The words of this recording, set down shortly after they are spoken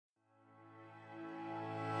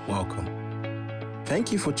welcome.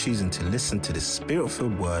 Thank you for choosing to listen to the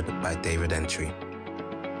Spirit-filled Word by David Antwi.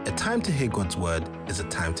 A time to hear God's Word is a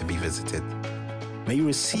time to be visited. May you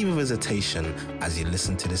receive a visitation as you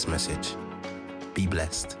listen to this message. Be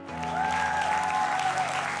blessed.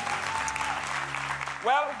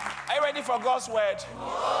 Well, are you ready for God's Word?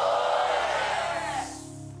 Yes.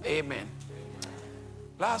 Amen.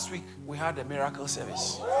 Last week, we had a miracle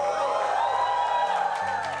service.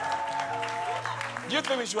 Do you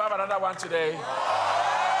think we should have another one today?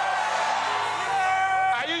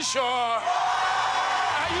 Are you sure?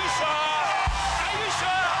 Are you sure? Are you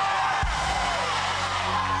sure?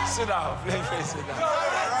 Sit down. Please sit down.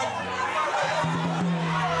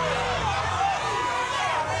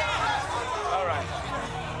 All right.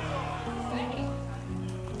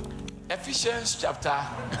 Ephesians chapter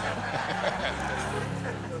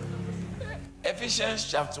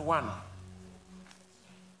 1.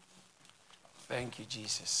 Thank you,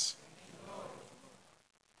 Jesus.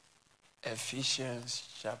 Ephesians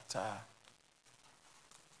chapter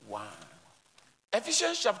 1.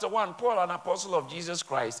 Ephesians chapter 1, Paul, an apostle of Jesus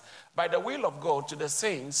Christ, by the will of God, to the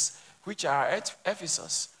saints which are at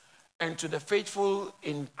Ephesus, and to the faithful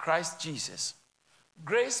in Christ Jesus.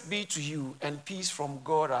 Grace be to you and peace from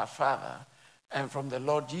God our Father and from the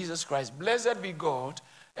Lord Jesus Christ. Blessed be God,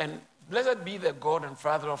 and blessed be the God and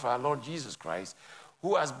Father of our Lord Jesus Christ,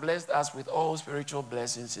 who has blessed us with all spiritual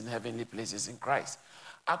blessings in heavenly places in Christ,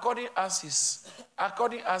 according as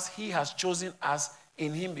he has chosen us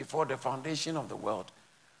in him before the foundation of the world,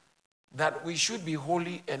 that we should be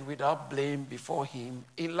holy and without blame before him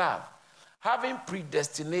in love, having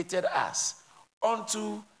predestinated us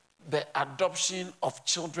unto the adoption of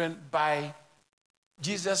children by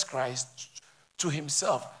Jesus Christ to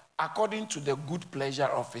himself, according to the good pleasure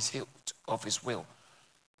of his will,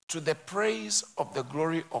 to the praise of the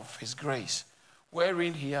glory of his grace,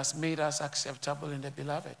 wherein he has made us acceptable in the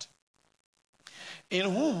beloved,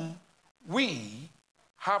 in whom we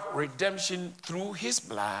have redemption through his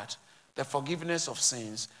blood, the forgiveness of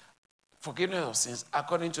sins,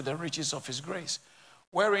 according to the riches of his grace,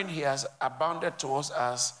 wherein he has abounded towards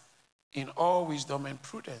us in all wisdom and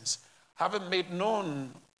prudence, having made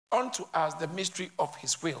known unto us the mystery of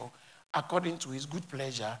his will, according to his good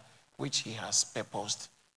pleasure, which he has purposed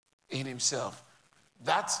in himself,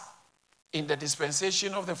 that in the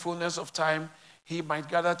dispensation of the fullness of time he might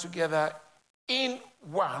gather together in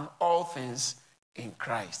one all things in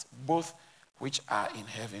Christ, both which are in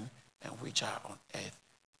heaven and which are on earth,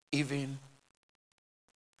 even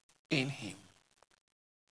in him.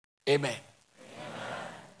 Amen. Amen.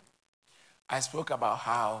 I spoke about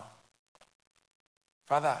how,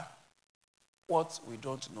 Father, what we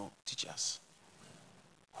don't know, teach us.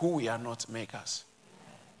 Who we are not, make us.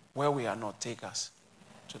 Where we are not, take us,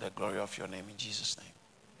 to the glory of your name, in Jesus' name.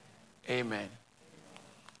 Amen.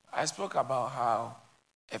 I spoke about how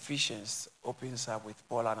Ephesians opens up with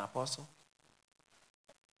Paul, an apostle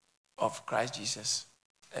of Christ Jesus,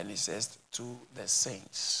 and he says to the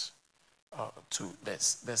saints, to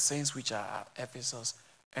the saints which are at Ephesus,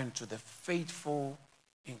 and to the faithful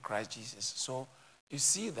in Christ Jesus. So you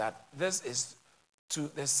see that this is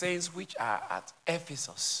to the saints which are at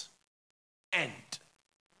Ephesus, and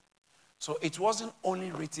so it wasn't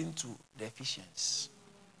only written to the Ephesians.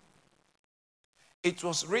 It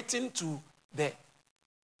was written to the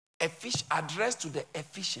addressed to the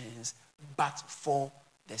Ephesians, but for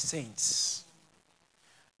the saints.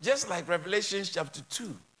 Just like Revelation chapter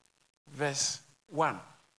 2, verse 1.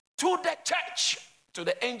 To the church, to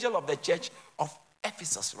the angel of the church of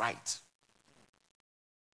Ephesus, right?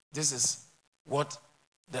 This is what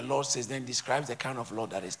the Lord says, then describes the kind of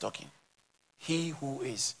Lord that is talking. He who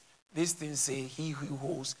is. These things say, he who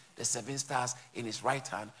holds the 7 stars in his right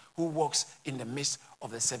hand, who walks in the midst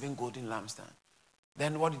of the 7 golden lampstands.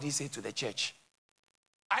 Then what did he say to the church?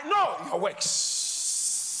 I know your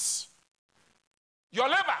works, your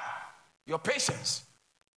labor, your patience,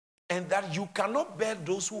 and that you cannot bear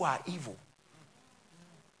those who are evil.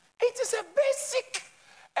 It is a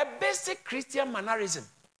basic Christian mannerism.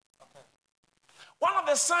 One of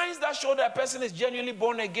the signs that show that a person is genuinely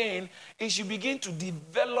born again is you begin to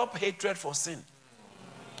develop hatred for sin.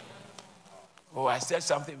 Oh, I said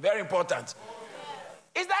something very important.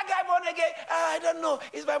 Is that guy born again? I don't know.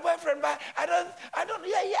 Is my boyfriend, but I don't. I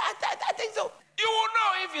think so. You will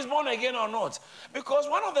know if he's born again or not. Because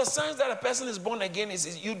one of the signs that a person is born again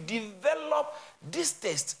is you develop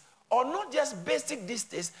distaste, or not just basic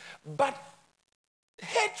distaste, but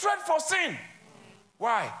hatred for sin.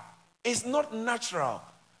 Why? It's not natural,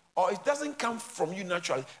 or it doesn't come from you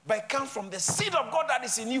naturally, but it comes from the seed of God that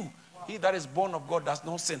is in you. He that is born of God does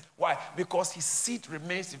not sin. Why? Because his seed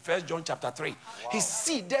remains in 1 John chapter 3. Wow. His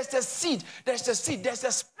seed, there's a seed, there's a seed, there's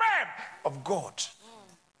a sperm of God.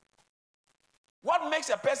 What makes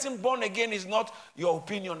a person born again is not your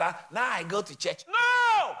opinion that now I go to church.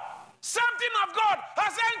 No! Something of God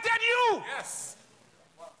has entered you. Yes.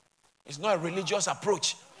 It's not a religious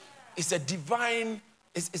approach. It's a divine,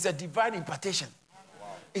 it's a divine impartation.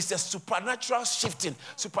 It's a supernatural shifting,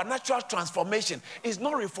 supernatural transformation. It's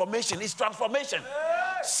not reformation, it's transformation.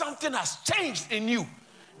 Something has changed in you.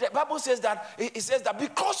 The Bible says that, it says that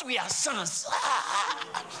because we are sons,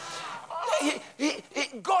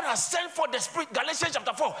 God has sent for the Spirit, Galatians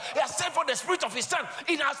chapter 4, he has sent for the Spirit of his Son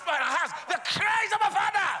in our hearts, the cries of our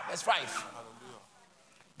Father. Verse 5.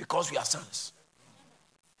 Because we are sons.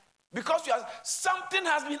 Because something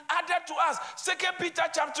has been added to us. 2 Peter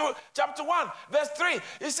chapter 1, verse 3.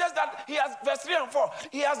 It says that he has, verse 3 and 4,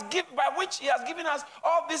 he has given, by which he has given us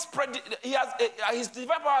all this, his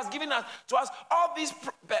divine power has given us to us all these,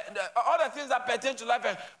 all the things that pertain to life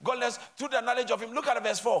and godliness through the knowledge of him. Look at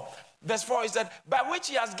verse 4. Verse 4 is that by which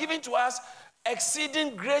he has given to us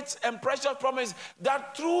exceeding great and precious promise,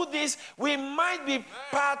 that through this we might be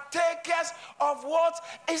partakers of what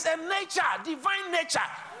is a nature, divine nature.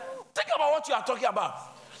 Think about what you are talking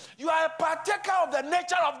about. You are a partaker of the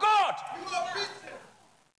nature of God.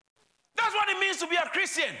 That's what it means to be a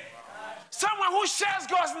Christian. Someone who shares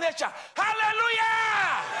God's nature.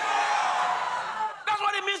 Hallelujah! That's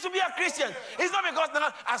what it means to be a Christian. It's not because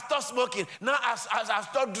now I stopped smoking. Now I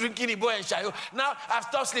stopped drinking Ibo and Shayo. Now I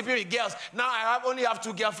stopped sleeping with girls. Now I only have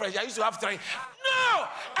 2 girlfriends. I used to have 3. No!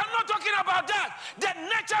 I'm not talking about that. The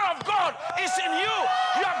nature of God is in you.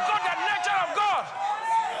 You have got the nature of God.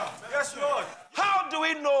 Yes, Lord. How do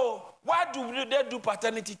we know? Why do they do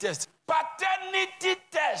paternity test? Paternity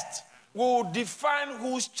test will define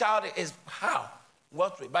whose child it is. How?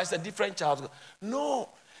 What way? But it's a different child. No.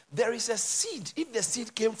 There is a seed. If the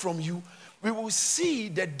seed came from you, we will see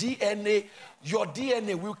the DNA, your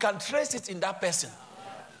DNA. We can trace it in that person.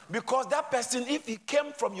 Because that person, if he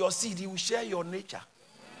came from your seed, he will share your nature.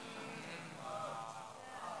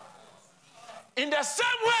 In the same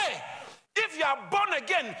way, if you are born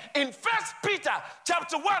again, in 1 Peter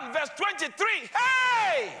chapter 1, verse 23,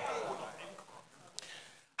 hey!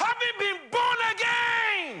 Having been born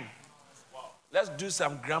again. Let's do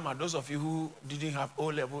some grammar. Those of you who didn't have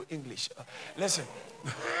O-level English. Listen.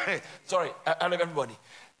 Sorry, I love everybody.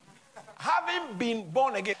 Having been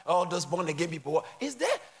born again, all those born again people, is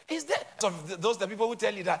there? So those the people who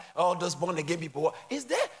tell you that, all those born again people, is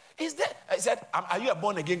there? I said, are you a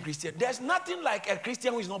born again Christian? There's nothing like a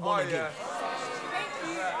Christian who is not born again.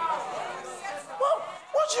 Well,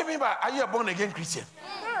 what do you mean by, are you a born again Christian?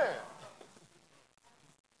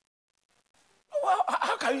 Well,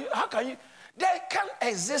 how can you? There can't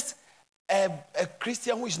exist a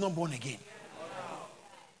Christian who is not born again.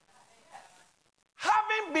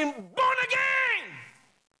 Having been born again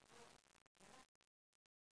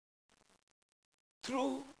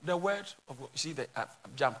through the word of God. You see,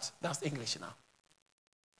 I've jumped. That's English now.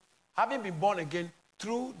 Having been born again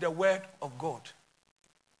through the word of God.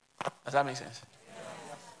 Does that make sense?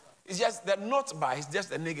 It's just the not by, it's just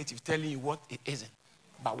the negative telling you what it isn't,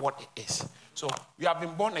 but what it is. So you have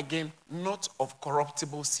been born again, not of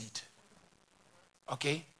corruptible seed.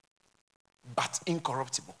 Okay? But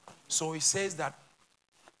incorruptible. So it says that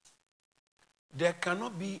there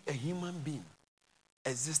cannot be a human being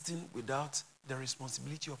existing without the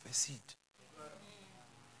responsibility of a seed.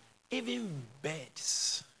 Even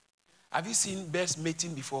birds. Have you seen birds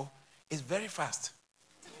mating before? It's very fast.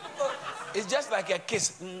 It's just like a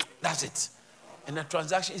kiss. That's it. And the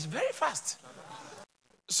transaction is very fast.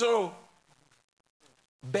 So,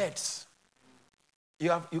 birds.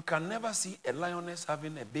 You can never see a lioness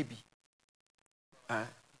having a baby. A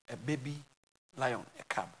baby lion, a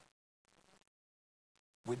cub.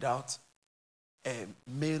 Without a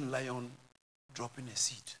male lion dropping a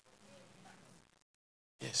seed.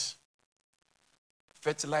 Yes.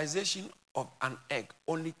 Fertilization of an egg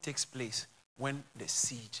only takes place when the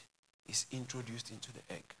seed is introduced into the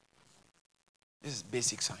egg. This is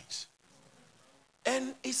basic science.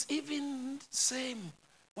 And it's even same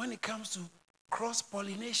when it comes to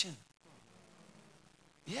cross-pollination.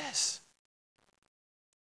 Yes.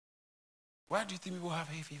 Why do you think people have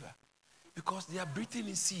hay fever? Because they are breathing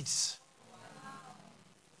in seeds.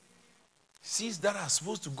 Seeds that are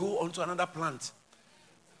supposed to go onto another plant.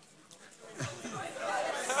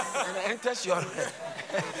 And it enters your...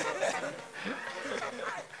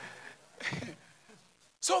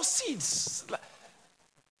 So seeds,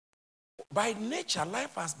 by nature,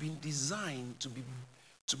 life has been designed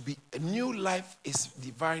to be, a new life is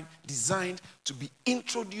designed to be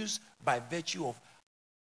introduced by virtue of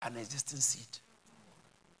an existing seed.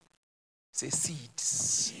 Say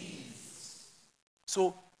seeds.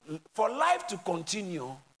 So for life to continue,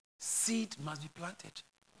 seed must be planted.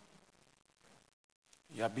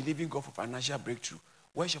 You are believing God for financial breakthrough.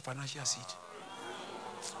 Where's your financial seed?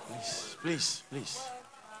 Please, please, please,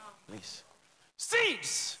 please.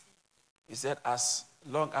 Seeds. He said, as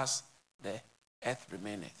long as the earth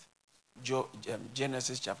remaineth.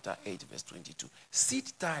 Genesis chapter 8, verse 22.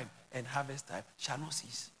 Seed time and harvest time shall not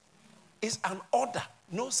cease. It's an order.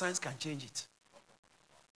 No science can change it.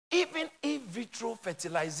 Even in vitro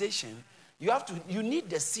fertilization, you need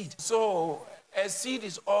the seed. So a seed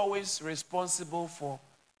is always responsible for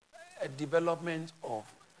a development of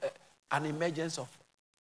an emergence of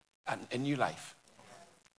a new life.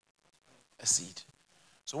 A seed.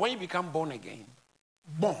 So when you become born again,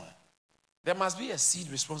 there must be a seed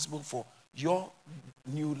responsible for your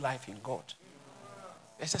new life in God.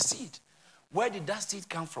 There's a seed. Where did that seed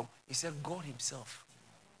come from? He said God himself.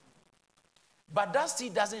 But that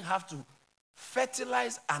seed doesn't have to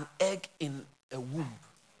fertilize an egg in a womb.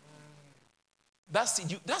 That's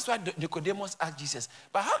why Nicodemus asked Jesus,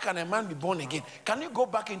 but how can a man be born again? Can you go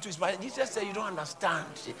back into his body? Jesus said, you don't understand.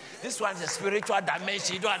 This one is a spiritual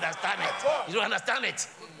dimension. You don't understand it. You don't understand it.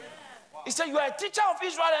 He said, you are a teacher of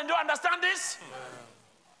Israel and don't understand this?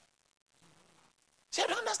 He said, I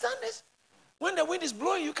don't understand this. When the wind is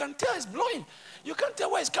blowing, you can tell it's blowing. You can't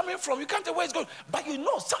tell where it's coming from. You can't tell where it's going. But you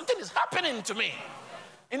know something is happening to me.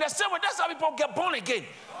 In the same way, that's how people get born again.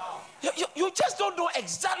 You just don't know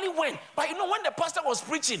exactly when. But you know when the pastor was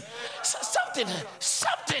preaching, something was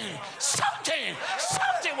happening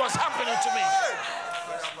to me.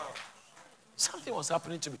 Something was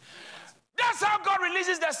happening to me. That's how God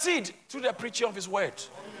releases the seed through the preaching of his word.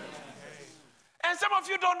 And some of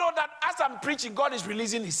you don't know that as I'm preaching, God is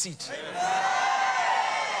releasing his seed.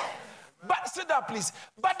 But sit down, please.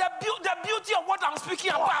 But the beauty of what I'm speaking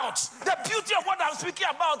about,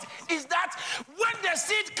 is that when the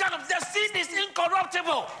seed comes, the seed is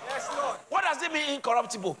incorruptible. Yes, Lord. What does it mean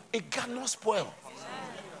incorruptible? It cannot spoil.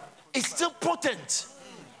 It's still potent.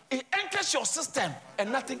 It enters your system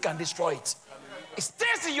and nothing can destroy it. It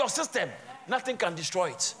stays in your system, nothing can destroy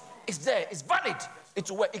it. It's there, it's valid, it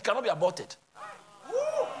will work, it cannot be aborted.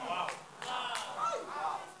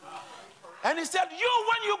 And he said,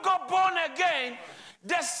 when you got born again,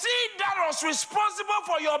 the seed that was responsible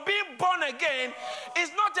for your being born again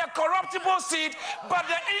is not a corruptible seed, but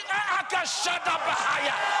the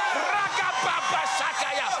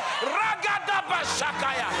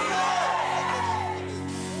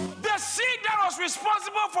the seed that was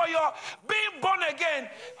responsible for your being born again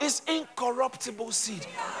is incorruptible seed.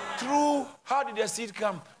 Through, how did the seed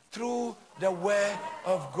come? Through the word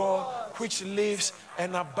of God, which lives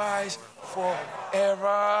and abides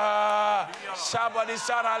forever. Somebody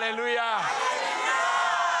shout hallelujah.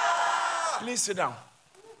 Please sit down.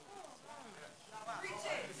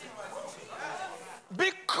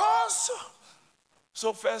 Because,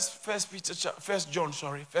 so First John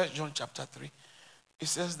chapter 3, it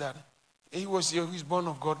says that he was here who is born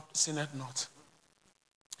of God, sinneth not,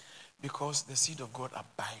 because the seed of God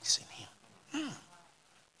abides in him.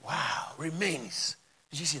 Wow, remains.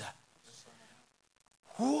 Did you see that?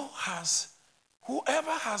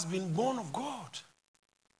 Whoever has been born of God.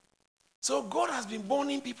 So God has been born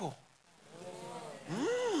in people.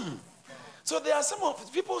 So there are some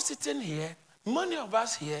of people sitting here, many of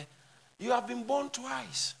us here, you have been born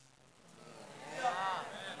twice.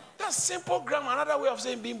 That's simple grammar, another way of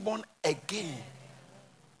saying being born again.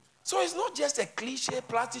 So it's not just a cliche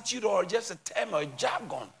platitude or just a term or a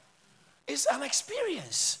jargon. It's an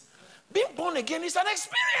experience. Being born again is an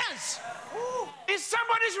experience. It's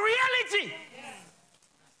somebody's reality.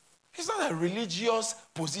 It's not a religious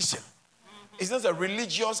position. It's not a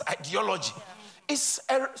religious ideology. It's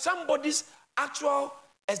somebody's actual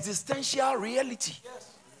existential reality.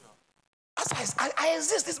 As I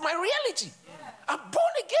exist, it's my reality. I'm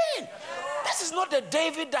born again. This is not the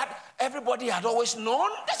David that everybody had always known.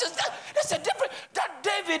 That's a different. That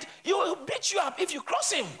David, he'll beat you up if you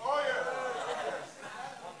cross him.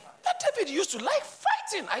 That David used to like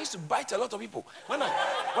fighting. I used to bite a lot of people. When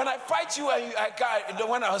I fight you,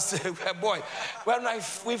 when I was a boy,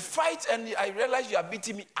 we fight and I realize you are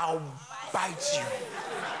beating me, I'll bite you.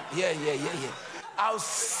 Yeah. I'll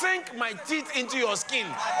sink my teeth into your skin.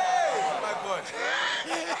 Oh my God.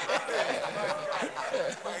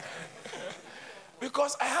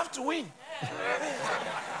 Because I have to win.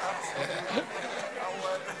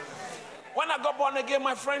 When I got born again,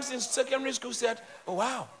 my friends in secondary school said, oh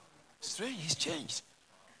wow, strange, he's changed.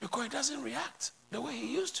 because he doesn't react the way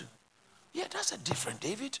he used to. Yeah, that's a different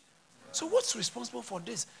David. So what's responsible for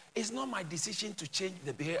this? It's not my decision to change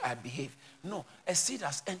the way I behave. No, a seed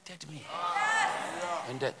has entered me.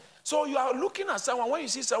 And so you are looking at someone, when you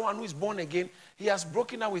see someone who is born again, he has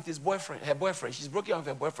broken up with his boyfriend, her boyfriend. She's broken up with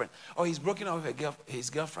her boyfriend. Or he's broken up with his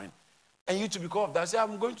girlfriend. And you to because of that, say,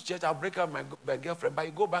 I'm going to church, I'll break up my girlfriend, but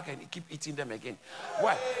you go back and keep eating them again.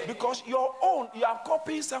 Why? Because you are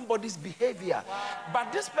copying somebody's behavior.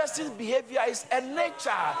 But this person's behavior is a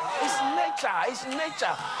nature. It's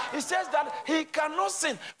nature. It says that he cannot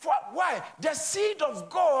sin. For why? The seed of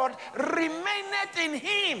God remaineth in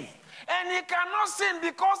him. And he cannot sin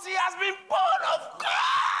because he has been born of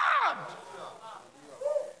God.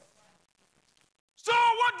 So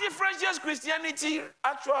what differentiates Christianity,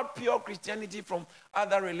 actual pure Christianity, from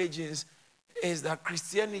other religions is that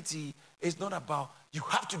Christianity is not about you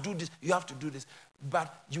have to do this, you have to do this,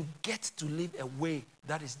 but you get to live a way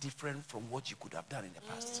that is different from what you could have done in the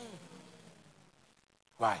past.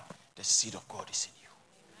 Why? The seed of God is in you.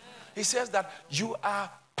 He says that you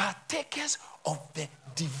are partakers of the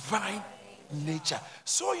divine nature.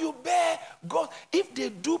 So you bear God. If they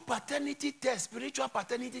do paternity test, spiritual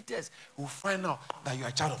paternity test, we'll find out that you are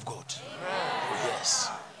a child of God. Oh, yes.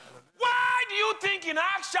 Why do you think in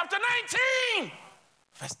Acts chapter 19,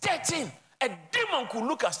 verse 13, a demon could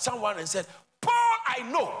look at someone and say, Paul, I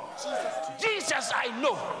know. Jesus, I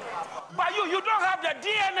know. But you don't have the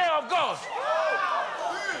DNA of God.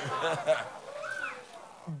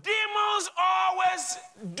 Demons always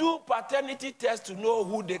do paternity tests to know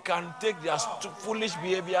who they can take their foolish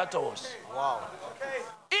behavior towards. Wow.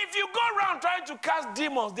 If you go around trying to cast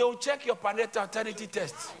demons, they will check your paternity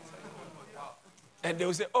test. And they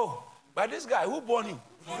will say, oh, but this guy, who born him?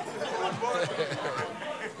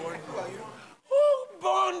 Who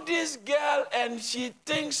born this girl? And she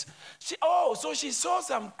thinks, so she saw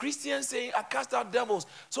some Christians saying, I cast out devils.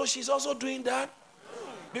 So she's also doing that?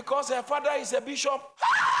 Because her father is a bishop.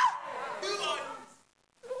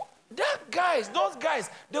 Those guys,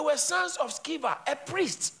 they were sons of Sceva, a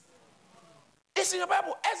priest. It's in the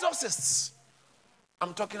Bible, exorcists.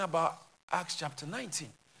 I'm talking about Acts chapter 19.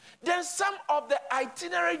 Then some of the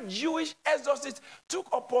itinerant Jewish exorcists took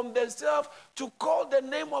upon themselves to call the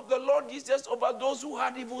name of the Lord Jesus over those who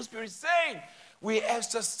had evil spirits, saying, we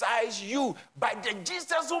exorcise you by the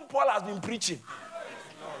Jesus whom Paul has been preaching.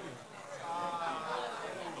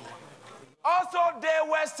 Also, there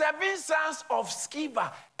were 7 sons of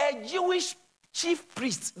Sceva, a Jewish chief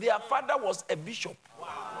priest. Their father was a bishop. Wow.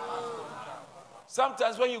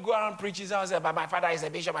 Sometimes when you go around preaching, someone says, but my father is a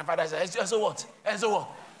bishop, my father is a... And so what? And so what?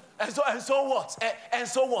 And so what? And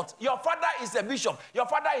so what? Your father is a bishop. Your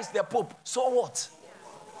father is the pope. So what?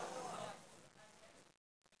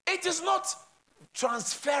 It is not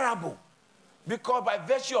transferable. Because by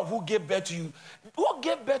virtue of who gave birth to you, who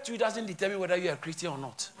gave birth to you doesn't determine whether you are a Christian or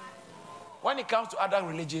not. When it comes to other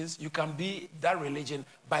religions, you can be that religion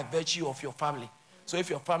by virtue of your family. So if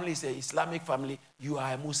your family is an Islamic family, you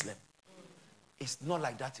are a Muslim. It's not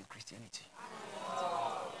like that in Christianity.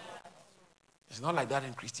 It's not like that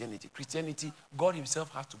in Christianity. Christianity, God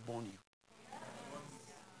himself has to born you.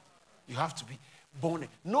 You have to be born.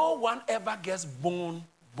 No one ever gets born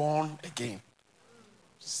again.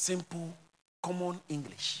 Simple, common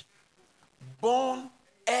English. Born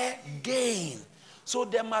again. So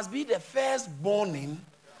there must be the first borning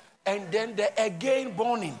and then the again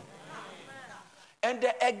borning. And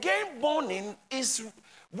the again borning is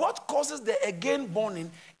what causes the again borning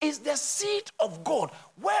is the seed of God.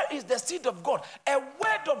 Where is the seed of God? A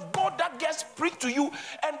word of God that gets preached to you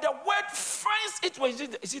and the word finds its way. You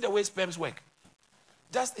see the way sperms work?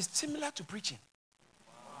 It's similar to preaching.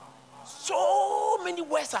 So many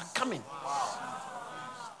words are coming.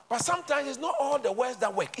 But sometimes it's not all the words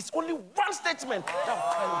that work. It's only one statement that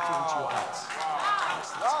will carry it into your heart.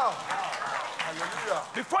 Wow. Hallelujah.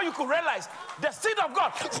 Before you could realize, the seed of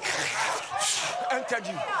God entered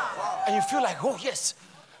you. And you feel like, oh yes,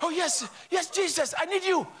 yes, Jesus, I need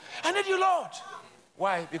you, Lord.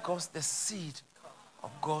 Why? Because the seed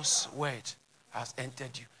of God's word has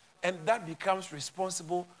entered you. And that becomes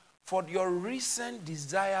responsible for your recent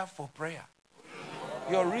desire for prayer.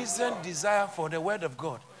 Your recent desire for the word of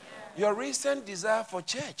God. Your recent desire for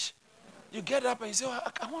church. You get up and you say, oh,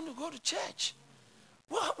 I want to go to church.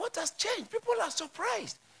 What has changed? People are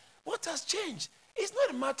surprised. What has changed? It's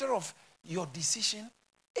not a matter of your decision.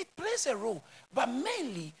 It plays a role. But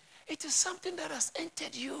mainly, it is something that has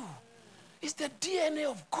entered you. It's the DNA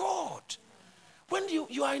of God. When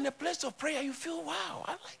you are in a place of prayer, you feel, wow,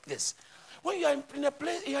 I like this. When you are in a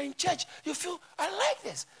place, you are in church, you feel, I like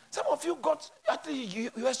this. Some of you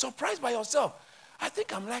you are surprised by yourself. I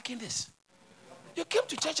think I'm liking this. You came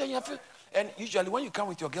to church and you feel, and usually when you come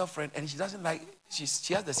with your girlfriend and she doesn't like, she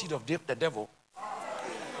has the seed of the devil.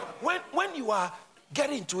 When you are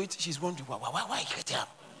getting into it, she's wondering, why you get up?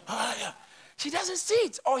 She doesn't see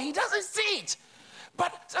it, or he doesn't see it.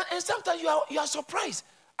 But and sometimes you are surprised.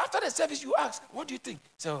 After the service, you ask, what do you think?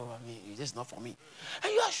 So, I mean, this is not for me.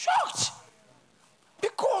 And you are shocked.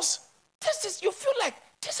 Because you feel like,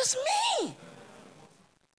 this is me.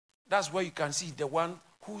 That's where you can see the one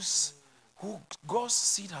who God's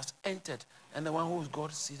seed has entered and the one whose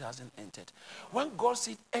God's seed hasn't entered. When God's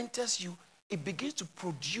seed enters you, it begins to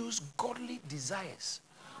produce godly desires.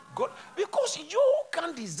 Because you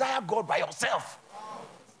can't desire God by yourself.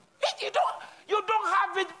 You don't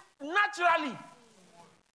have it naturally.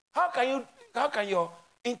 How can your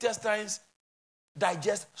intestines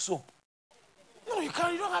digest soap? No, you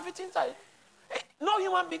can't. You don't have it inside. No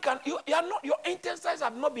human being can. Your intestines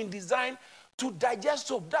have not been designed to digest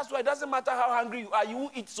soap. That's why it doesn't matter how hungry you are, you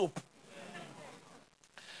will eat soap.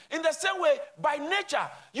 In the same way, by nature,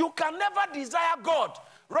 you can never desire God.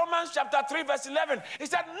 Romans chapter 3, verse 11. He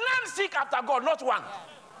said, none seek after God, not one.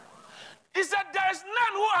 He said, there is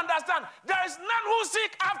none who understand. There is none who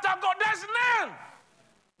seek after God. There is none.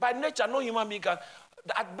 By nature, no human being can.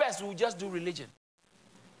 At best, we'll just do religion.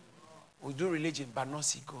 We'll do religion, but not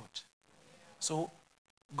see God. So,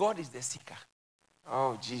 God is the seeker.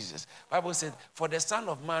 Oh, Jesus. Bible said, for the Son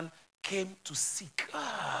of Man came to seek.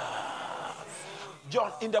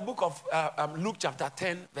 John, in the book of Luke chapter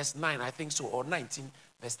 10, verse 9, I think so, or 19,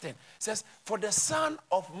 verse 10, says, for the Son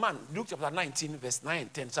of Man, Luke chapter 19, verse 9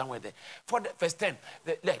 and 10, somewhere there. Verse 10,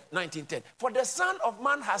 19, 10. For the Son of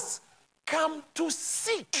Man has come to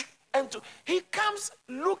seek, and he comes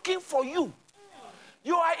looking for you.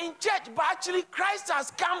 You are in church, but actually Christ has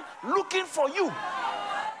come looking for you.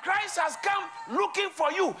 Christ has come looking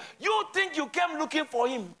for you. You think you came looking for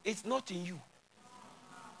him. It's not in you.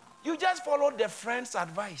 You just followed the friend's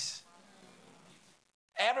advice.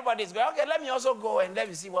 Everybody's going, okay, let me also go and let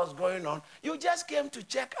me see what's going on. You just came to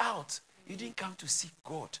check out. You didn't come to seek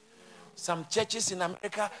God. Some churches in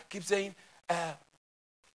America keep saying,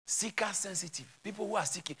 seeker sensitive. People who are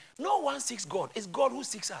seeking. No one seeks God. It's God who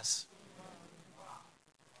seeks us.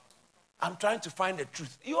 I'm trying to find the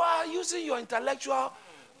truth. You are using your intellectual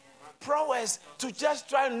prowess to just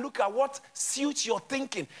try and look at what suits your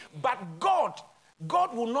thinking. But God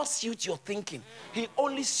will not suit your thinking. He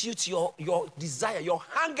only suits your desire, your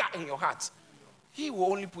hunger in your heart. He will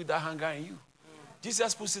only put that hunger in you.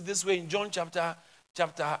 Jesus puts it this way in John chapter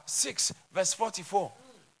 6, verse 44.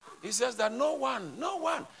 He says that no one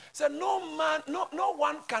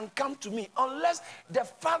can come to me unless the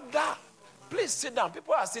Father. Please sit down.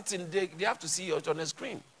 People are sitting, they have to see it on the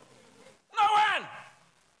screen. No one.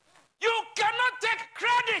 You cannot take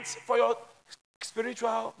credit for your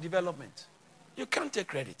spiritual development. You can't take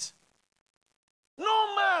credit.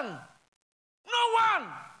 No man, no one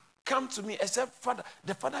come to me except Father.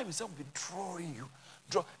 The Father himself will be drawing you.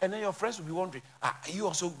 And then your friends will be wondering, are you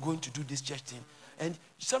also going to do this church thing? And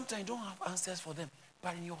sometimes you don't have answers for them.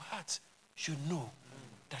 But in your heart, you know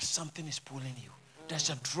that something is pulling you. There's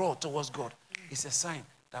a draw towards God. It's a sign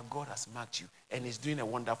that God has marked you and is doing a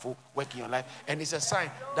wonderful work in your life. And it's a sign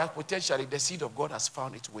that potentially the seed of God has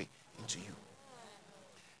found its way into you.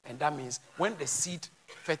 And that means when the seed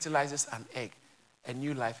fertilizes an egg, a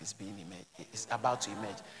new life is about to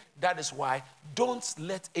emerge. That is why don't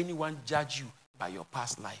let anyone judge you by your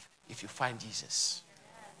past life if you find Jesus.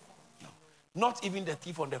 No. Not even the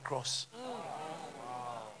thief on the cross.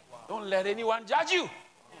 Don't let anyone judge you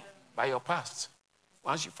by your past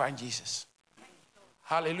once you find Jesus.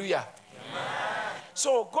 Hallelujah. Amen.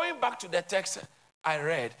 So going back to the text I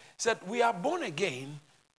read, said we are born again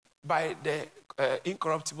by the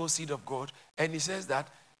incorruptible seed of God. And he says that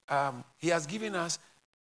he has given us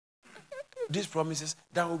these promises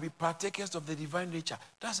that will be partakers of the divine nature.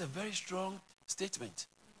 That's a very strong statement.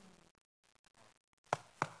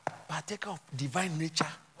 Partaker of divine nature.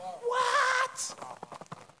 What?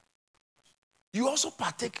 You also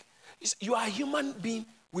partake. You are a human being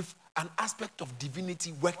with an aspect of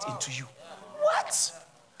divinity worked into you. What?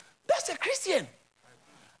 That's a Christian.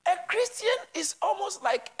 A Christian is almost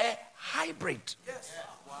like a hybrid. Yes.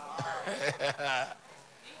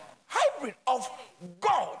 Hybrid of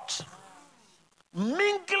God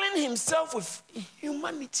mingling himself with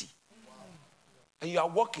humanity. And you are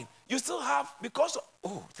walking. You still have, because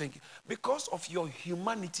of your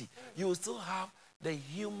humanity, you will still have the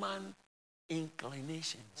human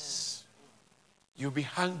inclinations. You'll be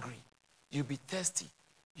hungry. You'll be thirsty.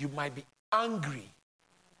 You might be angry.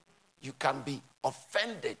 You can be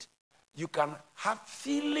offended. you can have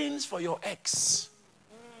feelings for your ex.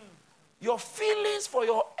 Your feelings for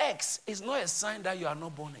your ex is not a sign that you are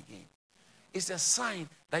not born again. It's a sign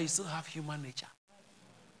that you still have human nature.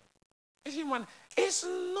 It's human. It's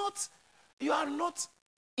not, you are not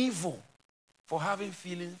evil for having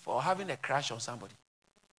feelings, for having a crush on somebody.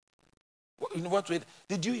 In what way?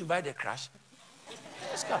 Did you invite a crush?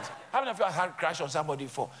 Yes, come. How many of you have had a crush on somebody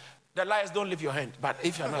before? The liars, don't lift your hand, but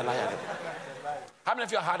if you're not a liar, how many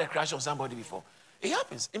of you have had a crush on somebody before? It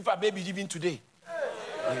happens. In fact, maybe even today.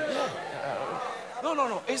 Yeah.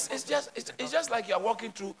 No. It's just like you're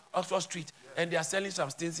walking through Oxford Street and they are selling some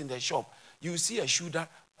things in the shop. You see a shoe that,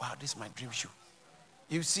 wow, this is my dream shoe.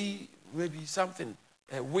 You see maybe something,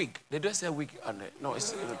 a wig. They don't say wig on the, no,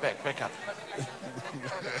 it's in the back up.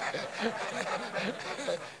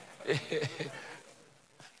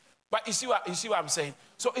 But you see what I'm saying?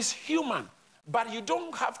 So it's human. But you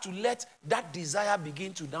don't have to let that desire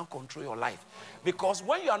begin to now control your life. Because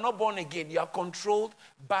when you are not born again, you are controlled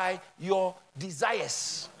by your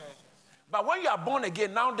desires. But when you are born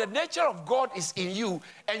again, now the nature of God is in you,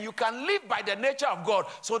 and you can live by the nature of God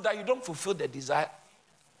so that you don't fulfill the desire.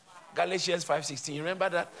 Galatians 5:16, you remember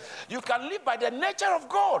that? You can live by the nature of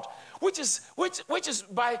God, which is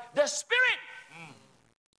by the Spirit.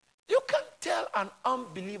 You can't tell an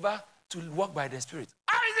unbeliever to walk by the Spirit.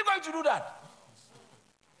 How is he going to do that?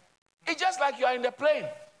 It's just like you are in the plane,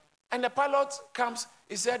 and the pilot comes,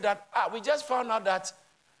 he said that, we just found out that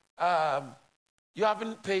you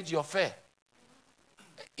haven't paid your fare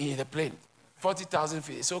in the plane, 40,000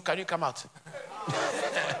 feet. So can you come out?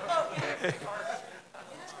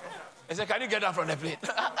 He said, can you get down from the plane?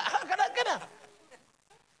 Can I get down?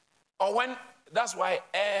 Or when, that's why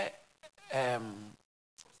air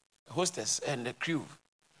hostess and the crew,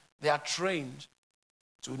 they are trained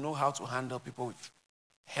to know how to handle people with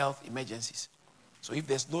health emergencies. So if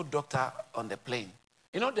there's no doctor on the plane,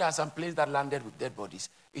 you know there are some planes that landed with dead bodies.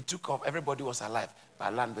 It took off, everybody was alive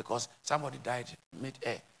by land because somebody died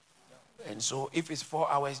mid-air. And so if it's 4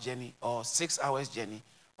 hours journey or 6 hours journey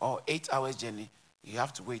or 8 hours journey, you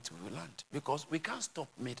have to wait till we land because we can't stop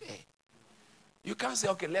mid-air. You can't say,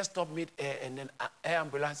 okay, let's stop mid-air and then air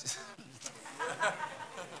ambulance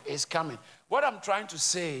is coming. What I'm trying to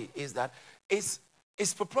say is that it's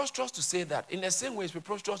preposterous to say that. In the same way, it's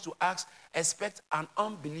preposterous to expect an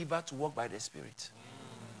unbeliever to walk by the Spirit.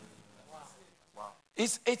 Wow.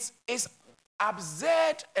 It's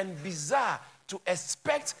absurd and bizarre to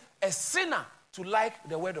expect a sinner to like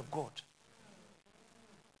the word of God.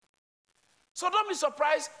 So don't be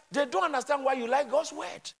surprised they don't understand why you like God's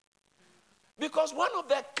word. Because one of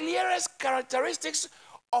the clearest characteristics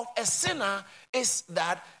of a sinner is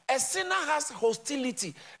that a sinner has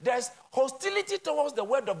hostility. There's hostility towards the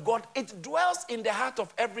word of God. It dwells in the heart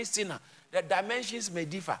of every sinner. The dimensions may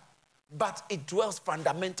differ, but it dwells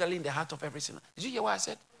fundamentally in the heart of every sinner. Did you hear what I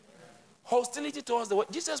said? Hostility towards the word.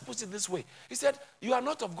 Jesus puts it this way. He said, you are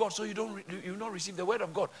not of God, so you don't receive the word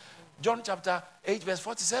of God. John chapter 8, verse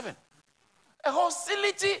 47. A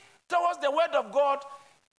hostility towards the word of God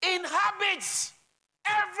inhabits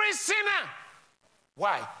every sinner.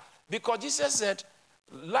 Why? Because Jesus said,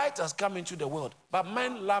 light has come into the world, but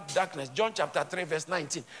men love darkness. John chapter 3, verse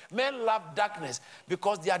 19. Men love darkness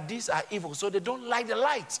because their deeds are evil, so they don't like the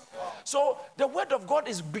light. So the word of God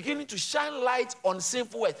is beginning to shine light on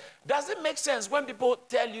sinful ways. Does it make sense when people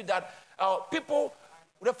tell you that people,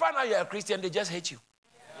 they find out you're a Christian, they just hate you?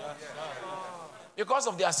 Because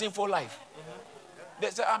of their sinful life. They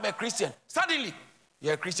say, I'm a Christian. Suddenly,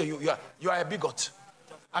 you're a Christian, you are a bigot.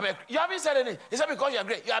 You haven't said anything. He said because you're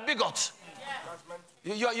great, you are a bigot.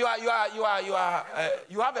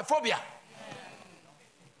 You have a phobia.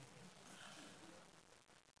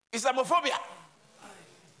 Islamophobia.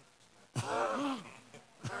 You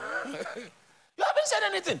haven't said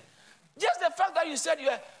anything. Just the fact that you said you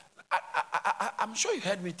are. I'm sure you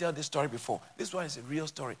heard me tell this story before. This one is a real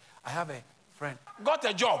story. I have a friend got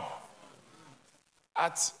a job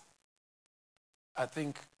at, I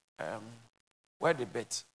think, where they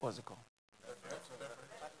bet. What's it called?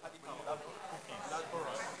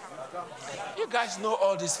 You guys know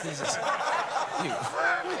all these places.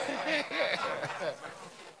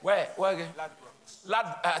 Where again?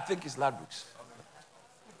 I think it's Ladbrokes.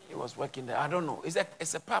 He was working there. I don't know.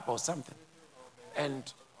 It's a pub or something.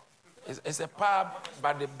 And it's a pub,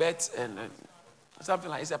 but they bet and something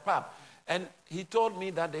like it's a pub. And he told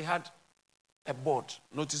me that they had a board,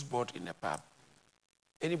 notice board in the pub.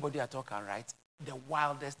 Anybody at all can write the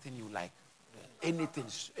wildest thing you like.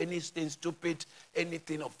 Anything stupid,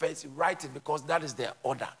 anything offensive, write it because that is the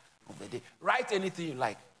order of the day. Write anything you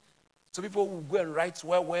like. So people will go and write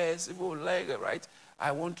swear words. People will like, right?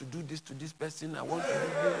 I want to do this to this person. I want to do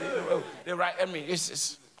this. They write, I mean,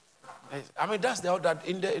 that's that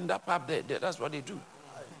in that pub there, that's what they do.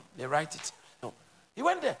 They write it. No. He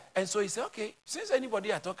went there. And so he said, okay, since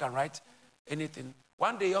anybody at all can write anything,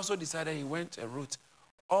 one day he also decided he went and wrote,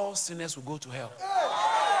 all sinners will go to hell.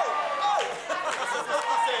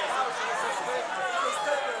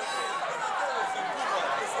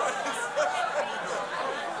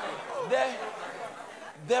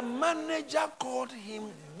 The manager called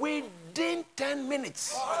him within 10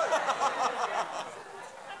 minutes.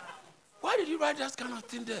 Why did you write that kind of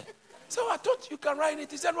thing there? So I thought you can write it.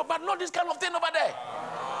 He said, no, but not this kind of thing over there.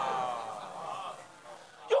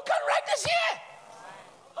 You can write this here.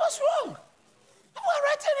 What's wrong? You want to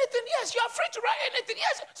write anything? Yes, you are free to write anything.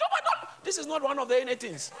 Yes. So why not? This is not one of the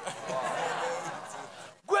anythings.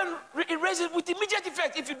 Go and erase it with immediate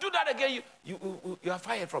effect. If you do that again, you are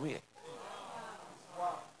fired from here.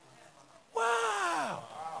 Wow.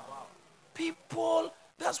 People,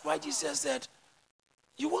 that's why Jesus said,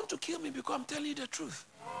 you want to kill me because I'm telling you the truth.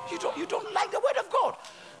 You don't like the word of God.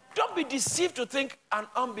 Don't be deceived to think an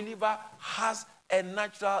unbeliever has a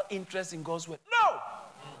natural interest in God's word. No!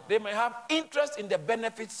 They may have interest in the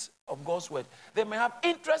benefits of God's word. They may have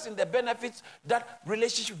interest in the benefits that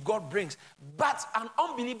relationship with God brings. But an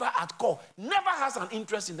unbeliever at core never has an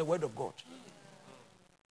interest in the word of God.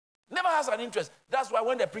 Never has an interest. That's why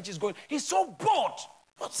when the preacher is going, he's so bored.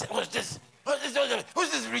 What's this? Who's this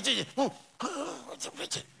preaching? What's the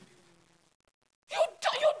preaching? You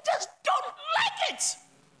just don't like it.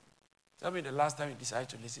 Tell me the last time you decided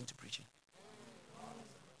to listen to preaching.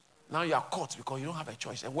 Now you are caught because you don't have a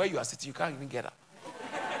choice. And where you are sitting, you can't even get up.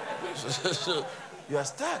 So you are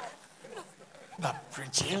stuck. But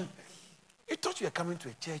preaching, you thought you were coming to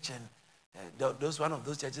a church and those one of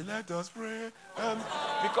those churches, let us pray.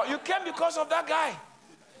 Because you came because of that guy.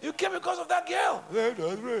 You came because of that girl. Let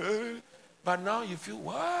us pray. But now you feel,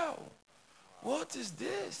 wow, what is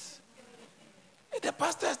this? The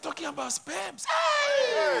pastor is talking about sperms.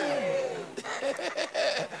 Hey!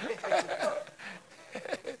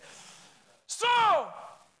 So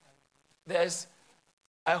there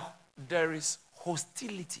is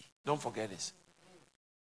hostility. Don't forget this.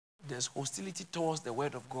 There's hostility towards the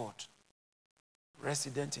word of God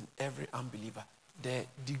resident in every unbeliever. The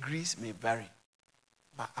degrees may vary,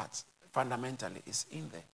 but fundamentally it's in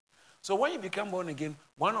there. So when you become born again,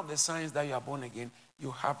 one of the signs that you are born again,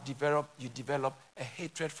 you develop a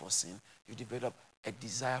hatred for sin. You develop a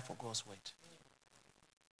desire for God's word.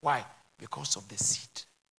 Why? Because of the seed.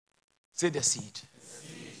 Say the seed.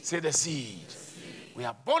 Say the seed. We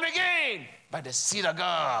are born again by the seed of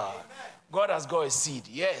God. God has got a seed.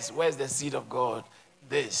 Yes, where's the seed of God?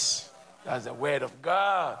 This. That's the word of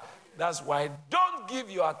God. That's why don't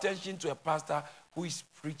give your attention to a pastor who is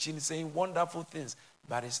preaching, saying wonderful things,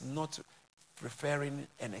 but is not referring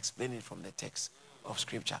and explaining from the text of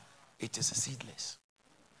Scripture. It is a seedless.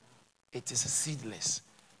 It is a seedless.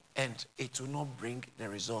 And it will not bring the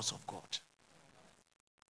results of God.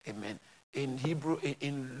 Amen.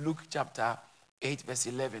 In Luke chapter 8, verse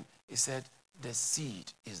 11, it said, the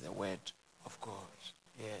seed is the word of God.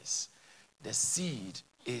 Yes. The seed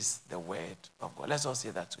is the word of God. Let's all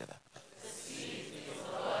say that together. The seed is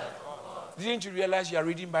the word of God. Didn't you realize you are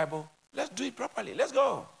reading Bible? Let's do it properly. Let's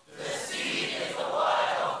go. The seed is the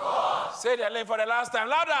word of God. Say that for the last time.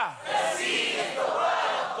 Louder. The seed is the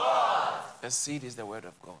word of God. The seed is the word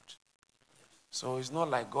of God. So it's not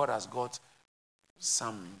like God has got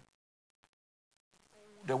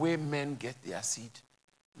the way men get their seed.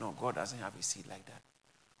 No, God doesn't have a seed like that.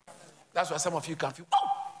 That's why some of you can feel,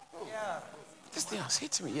 oh, yeah. This thing has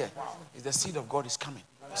hit me. Yeah, it's the seed of God is coming.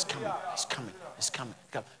 It's coming. It's coming. It's coming.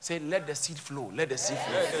 Say, let the seed flow. Let the seed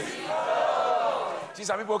flow. See,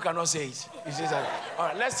 some people cannot say it. All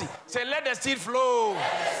right, let's see. Say, let the seed flow.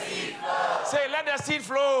 Let the seed flow. Say, let the seed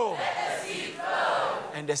flow. Let the seed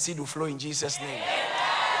flow. And the seed will flow in Jesus' name.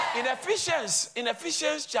 In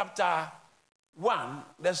Ephesians chapter 1,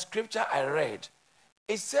 the scripture I read,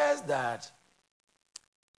 it says that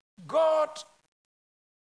God,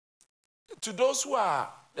 to those who are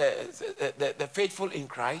the faithful in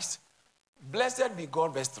Christ, blessed be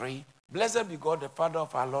God, verse 3, blessed be God, the Father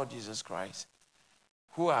of our Lord Jesus Christ,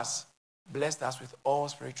 who has blessed us with all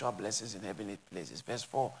spiritual blessings in heavenly places. Verse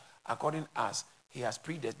 4, according as he has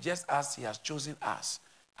predestined, just as he has chosen us.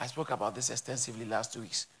 I spoke about this extensively last 2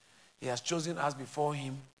 weeks. He has chosen us before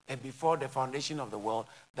him and before the foundation of the world,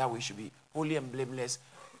 that we should be holy and blameless,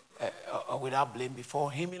 without blame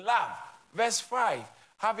before him in love. Verse 5,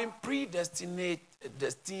 having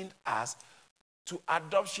predestined us to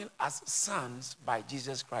adoption as sons by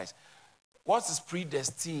Jesus Christ. what is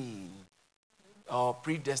predestined or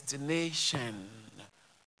predestination?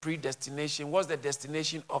 Predestination. What's the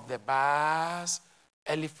destination of the bus,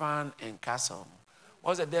 elephant, and castle?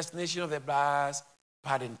 What's the destination of the bus?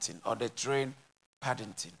 Paddington, or the train,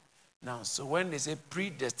 Paddington. Now, so when they say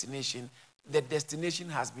predestination, the destination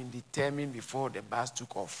has been determined before the bus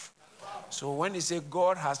took off. So when they say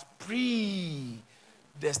God has predestined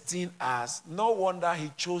us, no wonder he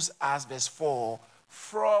chose us, verse 4,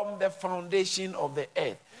 from the foundation of the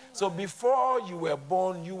earth. So before you were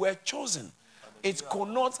born, you were chosen. It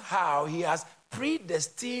connotes how he has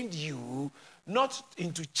predestined you, not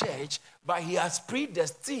into church, but he has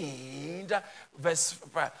predestined,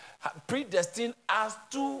 predestined us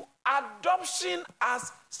to adoption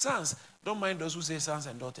as sons. Don't mind those who say sons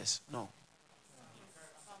and daughters. No.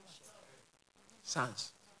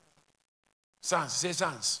 Sons. Sons. Say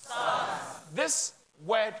sons. Sons. This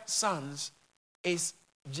word sons is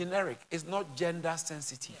generic. It's not gender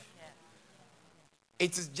sensitive.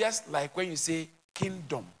 It is just like when you say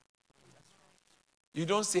kingdom. You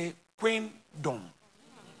don't say queendom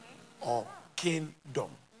or kingdom.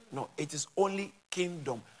 No, it is only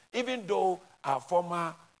kingdom. Even though our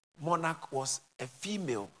former monarch was a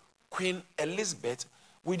female, Queen Elizabeth,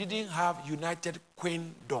 we didn't have United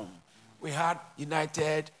Queendom. We had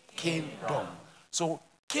United Kingdom. So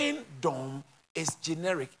kingdom is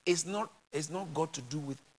generic. It's not got to do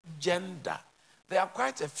with gender. There are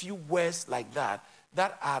quite a few words like that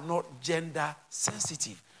that are not gender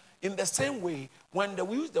sensitive. In the same way, when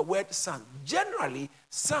we use the word son, generally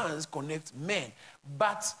sons connect men.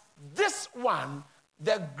 But this one,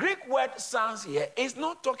 the Greek word sons here, is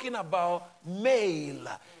not talking about male.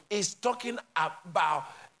 It's talking about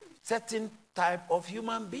certain type of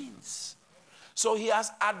human beings. So he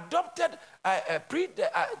has adopted,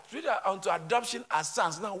 onto adoption as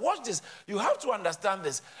sons. Now watch this. You have to understand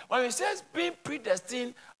this. When he says being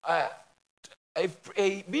predestined,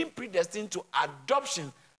 being predestined to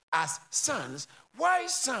adoption as sons, why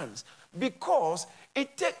sons? Because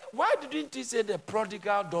why didn't he say the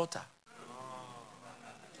prodigal daughter?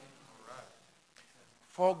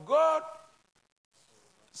 For God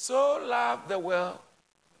so loved the world,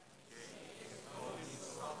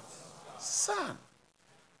 son.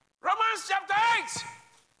 Romans chapter 8,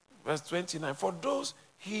 verse 29. For those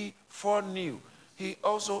he foreknew, he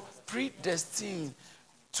also predestined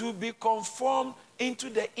to be conformed into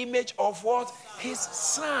the image of what? His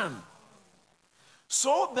son.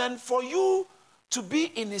 So then for you to be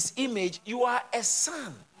in his image, you are a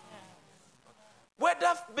son.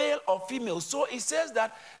 Whether male or female. So it says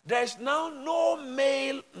that there is now no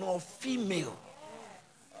male nor female.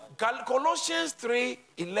 Colossians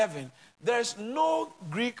 3:11. There is no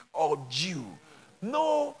Greek or Jew.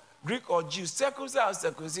 No Greek or Jew. Circumcision,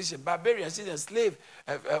 circumcision, barbarian, citizen, slave,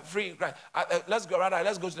 free in Christ. Let's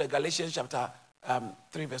go to the Galatians chapter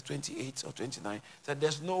 3, verse 28 or 29. So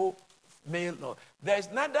there's no male, no.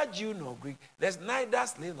 There's neither Jew nor Greek. There's neither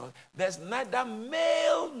slave nor. There's neither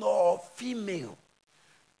male nor female.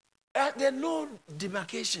 There are no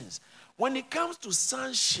demarcations. When it comes to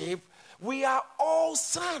sonship, we are all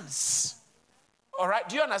sons. All right?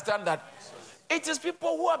 Do you understand that? It is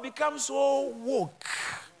people who have become so woke,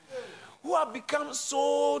 who have become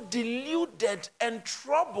so deluded and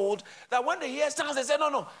troubled that when they hear sons, they say,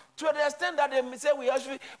 no. To the extent that they say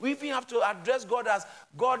we even have to address God as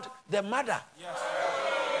God the mother. Yes.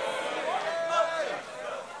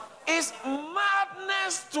 It's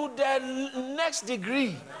madness to the next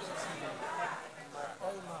degree.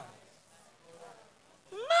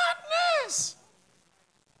 Madness.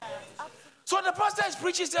 So the pastor is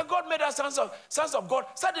preaching, says God made us sons of God.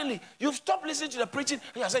 Suddenly, you stop listening to the preaching,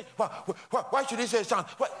 and you're saying, why should he say son?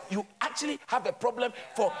 You actually have a problem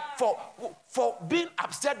for being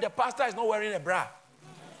upset the pastor is not wearing a bra.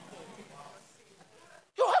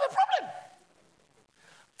 You have a problem.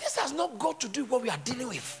 This has not got to do with what we are dealing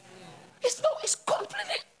with. It's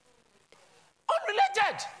completely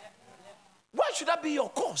unrelated. Why should that be your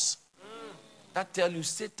cause? That tells you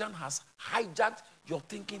Satan has hijacked your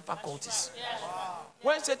thinking faculties.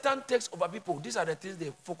 When Satan takes over people, these are the things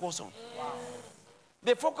they focus on.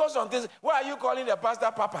 They focus on things. Why are you calling the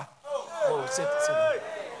pastor Papa? Oh,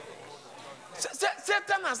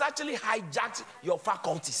 Satan has actually hijacked your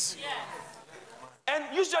faculties. And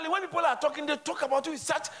usually when people are talking, they talk about you with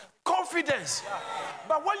such confidence.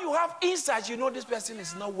 But when you have insight, you know this person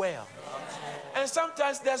is not well. And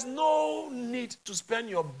sometimes there's no need to spend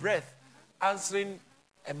your breath answering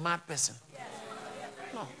a mad person.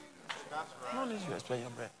 No. No need to explain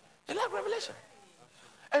your breath. You like revelation.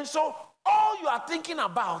 And so all you are thinking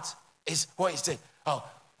about is what he said. Oh,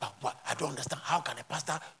 But what? I don't understand. How can a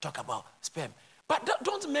pastor talk about sperm? But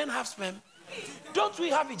don't men have sperm? Don't we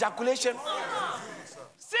have ejaculation?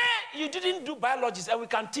 Say you didn't do biology and we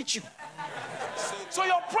can teach you. So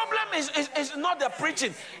your problem is not the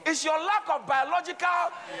preaching. It's your lack of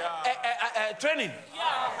biological training.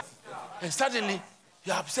 And suddenly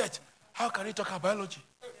you're upset. How can you talk about biology?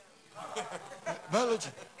 Biology.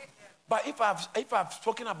 But if I've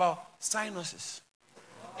spoken about sinuses,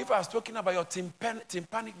 if I've spoken about your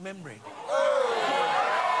tympanic membrane,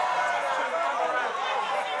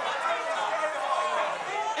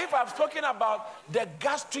 if I've spoken about the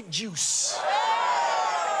gastric juice,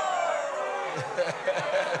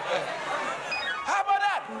 how about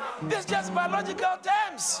that? This is just biological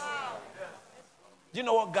terms. Do you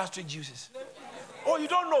know what gastric juice is? Oh, you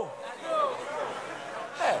don't know?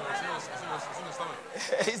 Hey.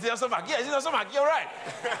 It's in your stomach. Yeah, it's in your stomach. You're right.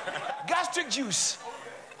 Gastric juice.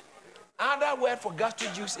 Another word for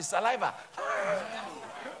gastric juice is saliva.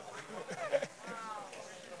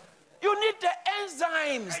 You need the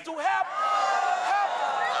enzymes to help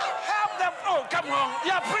them. Oh, come on.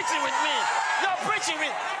 You're preaching with me. You're preaching with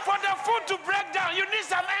me. For the food to break down, you need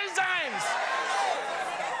some enzymes.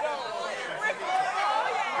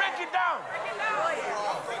 Break it down.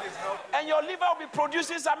 And your liver will be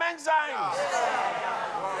producing some enzymes.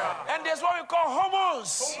 And there's what we call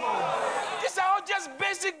hormones. These are all just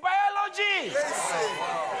basic biology.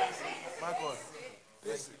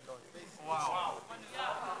 Wow.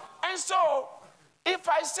 And so, if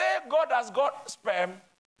I say God has got sperm,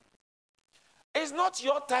 it's not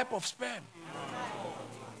your type of sperm.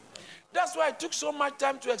 That's why it took so much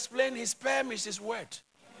time to explain his sperm is his word.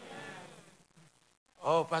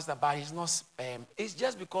 Oh, Pastor, but he's not sperm. It's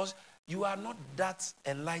just because you are not that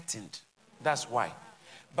enlightened. That's why.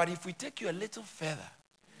 But if we take you a little further,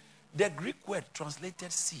 the Greek word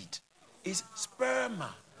translated seed is sperma.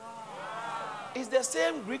 It's the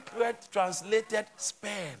same Greek word translated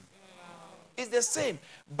sperm. It's the same.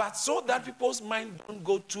 But so that people's mind don't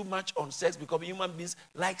go too much on sex, because human beings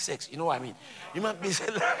like sex. You know what I mean? Human beings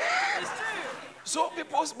like so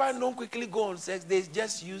people's mind don't quickly go on sex. They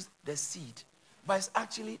just use the seed. But it's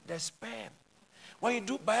actually the sperm. When you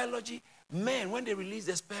do biology, men, when they release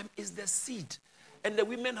the sperm, is the seed. And the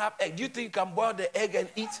women have egg. Do you think you can boil the egg and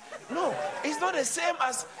eat? No. It's not the same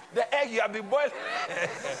as the egg you have been boiling.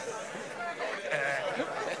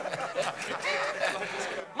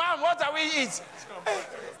 Mom, what are we eat?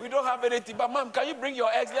 We don't have anything. But Mom, can you bring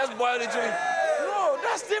your eggs? Let's boil it to eat. No,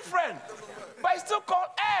 that's different. But it's still called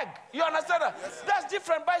egg. You understand that? That's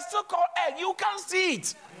different, but it's still called egg. You can't see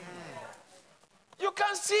it. You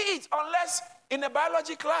can't see it unless in a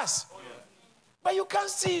biology class. But you can't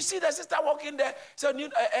see. You see the sister walking there, so you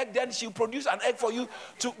need an egg, then she'll produce an egg for you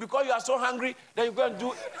to, because you are so hungry, then you go and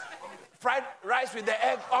do fried rice with the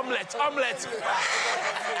egg omelette. Omelette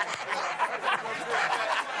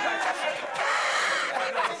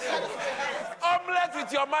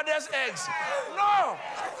with your mother's eggs. No.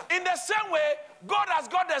 In the same way, God has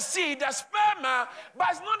got the seed, the sperma, but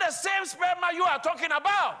it's not the same sperma you are talking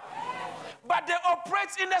about. But they operate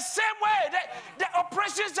in the same way. The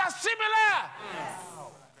operations are similar.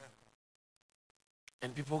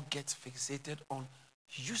 And people get fixated on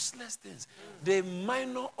useless things. They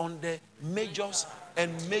minor on the majors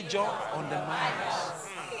and major on the minors.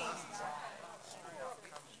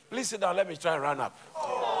 Please sit down. Let me try and run up.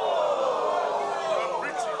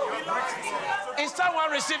 Is someone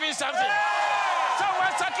receiving something?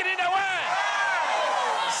 Someone sucking in the way.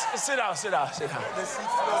 Sit down, sit down, sit down.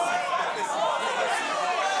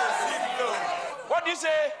 What do you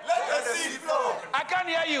say? Let the seed flow. I can't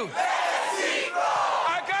hear you. Let the seed flow.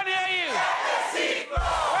 I can't hear you. Let the seed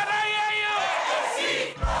flow. When I hear you, Let the seed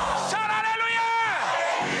flow. shout hallelujah.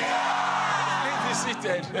 Please be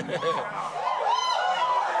seated.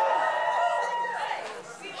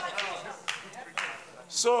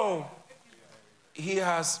 So, he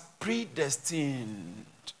has predestined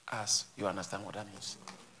us. You understand what that means?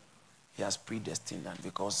 He has predestined us,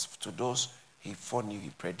 because to those he foreknew, he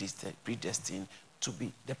predestined to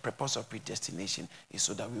be. The purpose of predestination is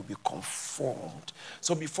so that we will be conformed.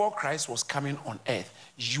 So before Christ was coming on earth,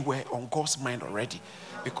 you were on God's mind already,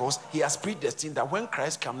 because he has predestined that when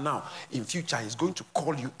Christ comes now, in future, he's going to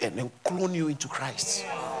call you and then clone you into Christ.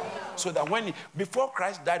 So that before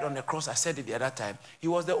Christ died on the cross, I said it the other time, he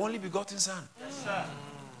was the only begotten son. Yes, sir.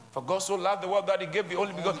 For God so loved the world that he gave the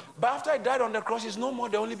only begotten. But after he died on the cross, he's no more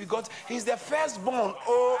the only begotten. He's the firstborn.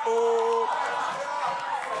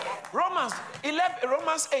 Romans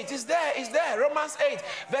 8 is there. Romans 8,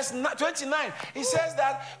 verse 29. It says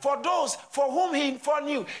that for those for whom he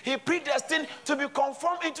foreknew, he predestined to be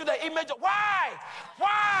conformed into the image of. Why?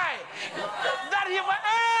 That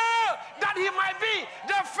he might be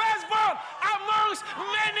the firstborn amongst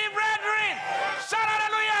many brethren. Shout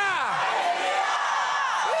hallelujah!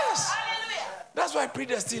 Yes. That's why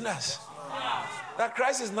predestined us. That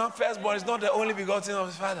Christ is not firstborn. He's not the only begotten of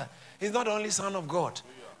his Father. He's not the only Son of God.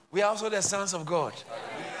 We are also the sons of God.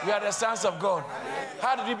 We are the sons of God.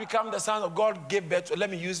 How did we become the sons of God? Gave birth to, let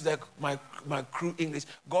me use my crude English.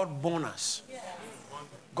 God born us.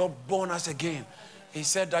 God born us again. He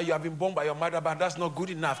said that you have been born by your mother, but that's not good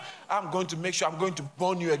enough. I'm going to make sure I'm going to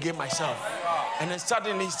born you again myself. And then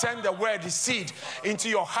suddenly he sent the word, the seed, into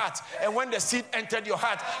your heart. And when the seed entered your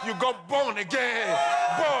heart, you got born again.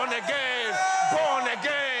 Born again. Born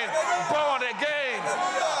again. Born again.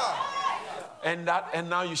 And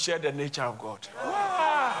now you share the nature of God.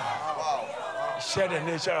 Wow. Share the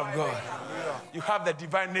nature of God. You have the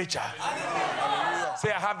divine nature.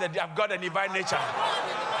 Say, I've got a divine nature.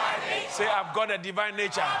 Say, I've got a divine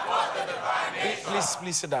nature.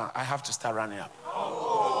 Please sit down. I have to start running up.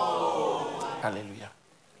 Hallelujah.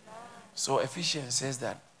 So Ephesians says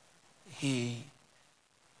that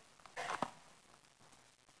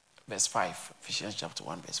verse 5, Ephesians chapter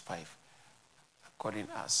 1, verse 5, according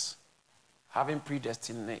as having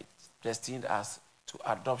predestined us to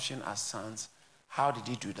adoption as sons. How did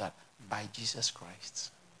he do that? By Jesus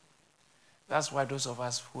Christ. That's why those of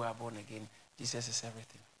us who are born again, Jesus is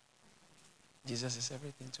everything. Jesus is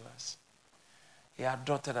everything to us. He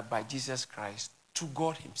adopted us by Jesus Christ to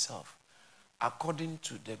God himself, according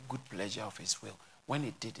to the good pleasure of his will. When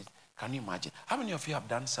he did it, can you imagine? How many of you have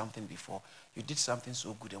done something before? You did something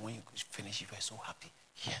so good, and when you finish, you were so happy.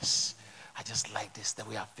 Yes, I just like this, the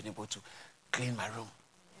way I've been able to clean my room.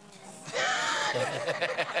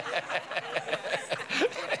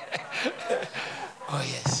 Oh,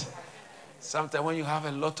 yes. Sometimes when you have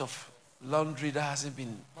a lot of laundry that hasn't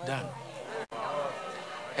been done,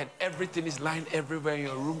 and everything is lying everywhere in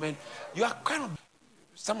your room, and you are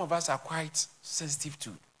some of us are quite sensitive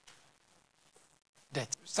to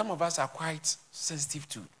death. Some of us are quite sensitive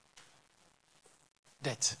to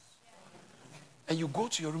death. And you go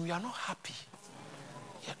to your room, you are not happy.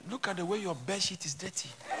 Yeah, look at the way your bed sheet is dirty.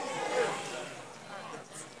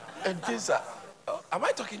 And things are... am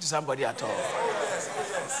I talking to somebody at all?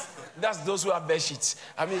 That's those who have bed sheets.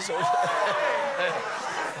 I mean, so...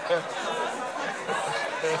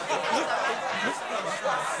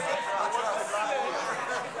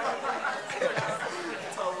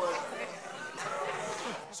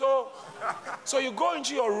 So you go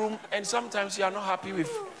into your room, and sometimes you are not happy with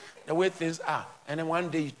the way things are. And then one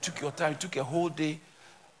day you took your time, you took a whole day,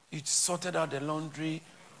 you sorted out the laundry,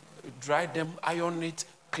 you dried them, ironed it,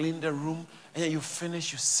 cleaned the room, and then you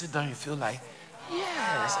finish, you sit down, you feel like,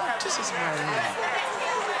 yes, this is my room.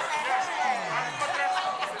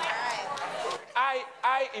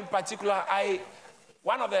 I in particular,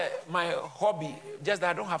 one of my hobby, just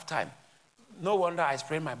that I don't have time. No wonder I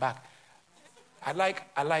sprained my back. I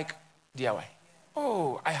like DIY.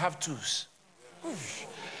 Oh, I have tools. Oof.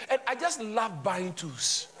 And I just love buying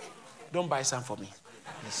tools. Don't buy some for me,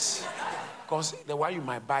 please. Because the one you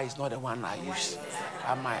might buy is not the one I use.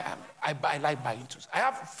 I like buying tools. I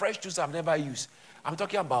have fresh tools I've never used. I'm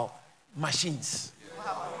talking about machines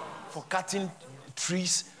for cutting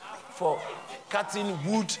trees, for cutting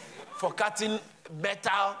wood, for cutting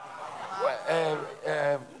metal,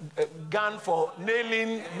 gun for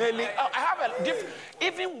nailing. I have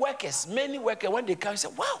even workers, many workers, when they come, say,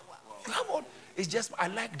 wow, you have all. It's just, I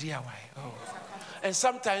like DIY. Oh. And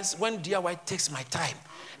sometimes when DIY takes my time,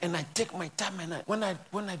 and I take my time, and when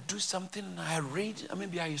I do something, I read,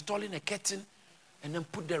 maybe I'm installing a curtain, and then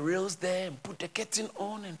put the rails there, and put the curtain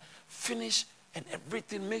on, and finish, and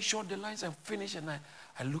everything, make sure the lines are finished, and I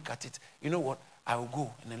look at it. You know what? I will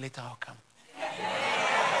go, and then later I'll come.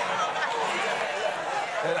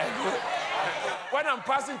 Then I go. When I'm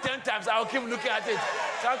passing 10 times, I'll keep looking at it.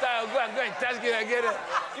 Sometimes I'll go and test it again.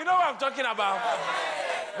 You know what I'm talking about?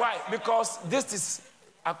 Why? Because this is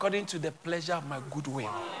according to the pleasure of my good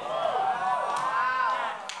will.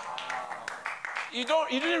 You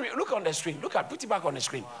didn't look on the screen. Put it back on the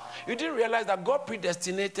screen. You didn't realize that God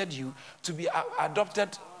predestinated you to be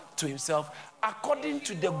adopted to himself according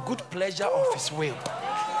to the good pleasure of his will.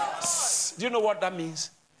 Do you know what that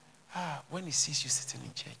means? When he sees you sitting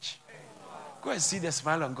in church, go and see the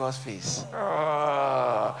smile on God's face.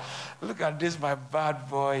 Oh, look at this, my bad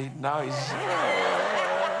boy. Now he's...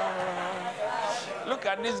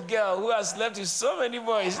 look at this girl who has slept with so many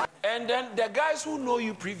boys. And then the guys who know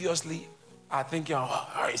you previously are thinking,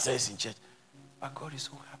 oh, he says in church. But God is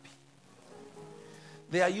so happy.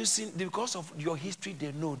 They are using, because of your history,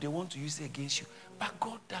 they know they want to use it against you. But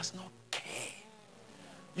God does not care.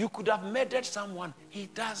 You could have murdered someone. He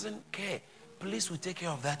doesn't care. Police will take care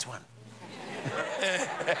of that one.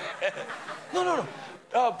 No.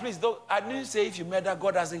 Oh, please, don't. I didn't say if you murder,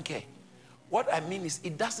 God doesn't care. What I mean is,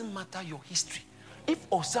 it doesn't matter your history. If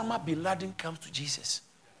Osama bin Laden comes to Jesus,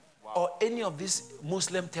 or any of these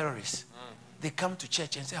Muslim terrorists, they come to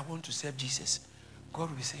church and say, I want to serve Jesus, God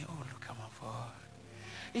will be saying, oh, look, come on forward.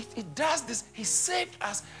 It does this. He saved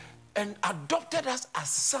us and adopted us as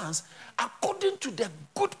sons according to the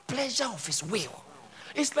good pleasure of his will.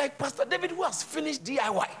 It's like Pastor David who has finished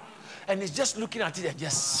DIY and is just looking at it and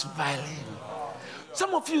just smiling.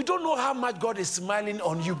 Some of you don't know how much God is smiling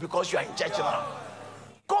on you because you are in church now.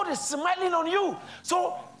 God is smiling on you.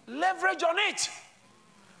 So leverage on it.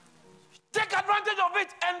 Take advantage of it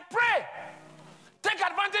and pray. Take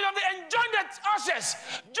advantage of it and join the ushers.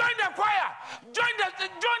 Join the choir.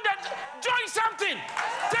 Join something.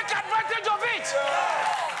 Take advantage of it.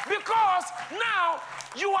 Because now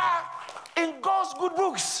you are in God's good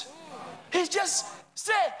books. He's just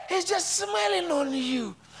smiling on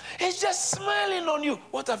you. He's just smiling on you.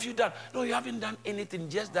 What have you done? No, you haven't done anything.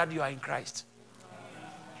 Just that you are in Christ.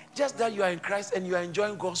 Just that you are in Christ and you are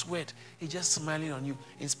enjoying God's word. He's just smiling on you.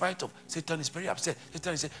 In spite of Satan is very upset.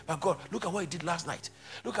 Satan is saying, but God, look at what he did last night.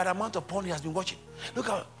 Look at the amount of porn he has been watching. Look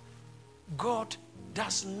at God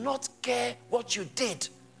does not care what you did.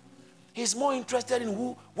 He's more interested in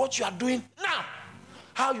what you are doing now.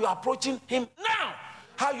 How you are approaching him now.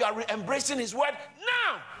 How you are embracing his word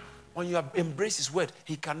now. When you have embraced his word,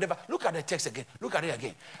 he can never. Look at the text again. Look at it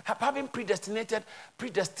again. Having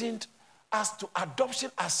predestined us to adoption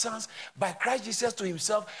as sons by Christ Jesus to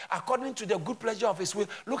himself, according to the good pleasure of his will.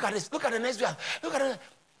 Look at this. Look at the next verse. Look at it.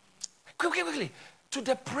 Quickly. To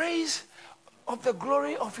the praise of the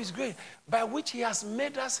glory of his grace, by which he has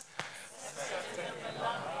made us.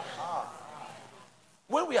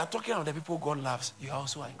 When we are talking about the people God loves, you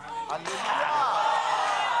also are.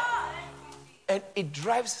 And it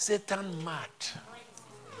drives Satan mad.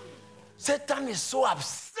 Satan is so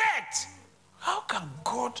upset. How can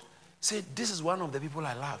God say, this is one of the people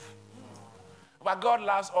I love? But God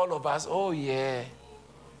loves all of us. Oh, yeah.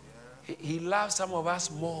 He loves some of us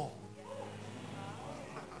more.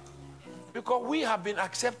 Because we have been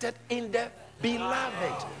accepted in the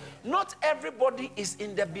beloved. Not everybody is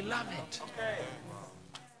in the beloved.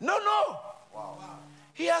 No.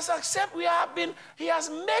 He has he has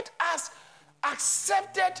made us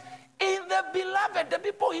accepted in the beloved. The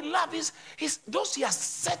people he loves, those he has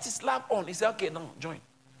set his love on. He said, okay, now join.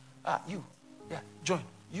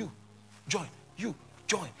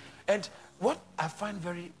 Join. And what I find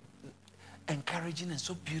very encouraging and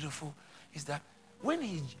so beautiful is that when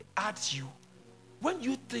he adds you, when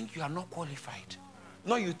you think you are not qualified,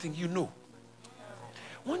 no, you think you know.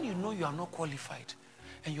 When you know you are not qualified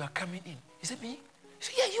and you are coming in, is it me? He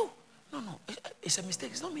said, yeah, you. No, it's a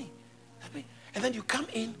mistake. It's not me. And then you come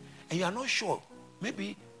in and you are not sure.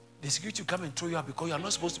 Maybe the security will come and throw you out because you are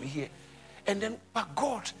not supposed to be here. And then, but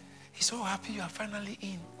God, he's so happy you are finally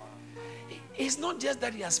in. It's not just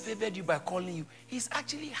that he has favored you by calling you. He's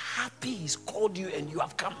actually happy he's called you and you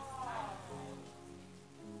have come.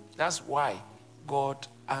 That's why God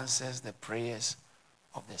answers the prayers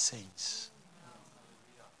of the saints.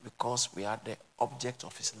 Because we are the object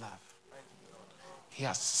of his love. He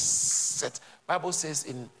has set. Bible says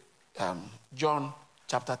in John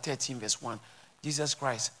chapter 13 verse 1, Jesus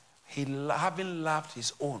Christ, having loved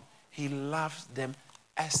his own, he loves them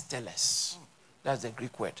esteles. That's the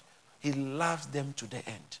Greek word. He loves them to the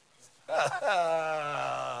end.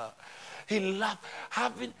 He loved,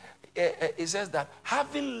 it says that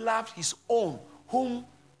having loved his own, whom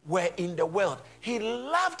were in the world, he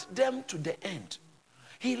loved them to the end.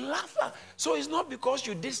 He loved them. So it's not because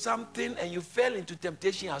you did something and you fell into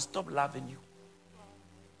temptation and stopped loving you.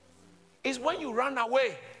 It's when you run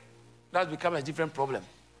away that's become a different problem.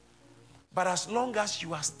 But as long as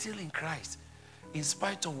you are still in Christ, in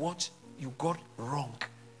spite of what you got wrong,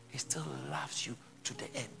 he still loves you to the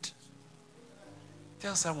end.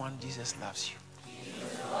 Tell someone, Jesus loves you.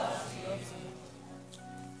 Jesus loves you.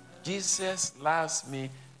 Jesus loves me,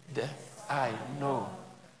 I know.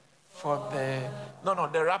 For the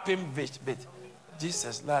the rapping bit.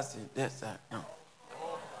 Jesus loves me. No.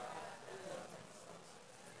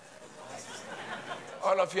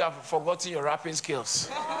 All of you have forgotten your rapping skills.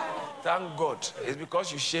 Thank God. It's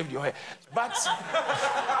because you shaved your hair. But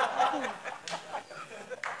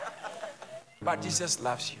But Jesus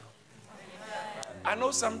loves you. I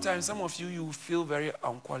know sometimes some of you feel very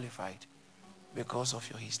unqualified because of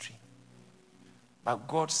your history. But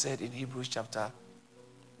God said in Hebrews chapter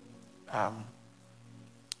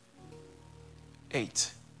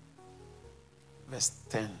 8, verse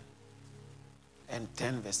 10, and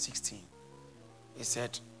 10, verse 16. He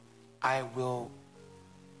said, I will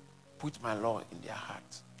put my law in their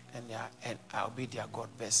hearts, and I'll be their God.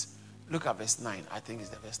 Look at verse 9. I think it's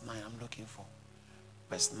the verse 9 I'm looking for.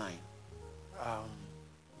 Verse 9.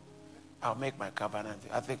 I'll make my covenant.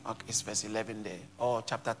 I think it's verse 11 there. Or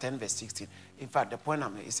chapter 10, verse 16. In fact, the point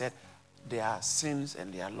I'm making, he said, their sins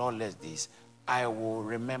and their lawless deeds, I will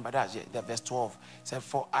remember. That's the verse 12. He said,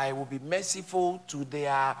 for I will be merciful to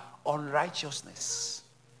their unrighteousness.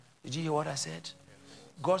 Did you hear what I said?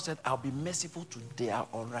 God said, I'll be merciful to their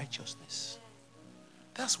unrighteousness.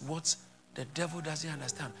 That's what the devil doesn't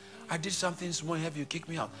understand. I did something small, have you kick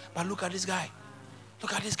me out. But look at this guy.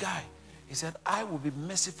 Look at this guy. He said, I will be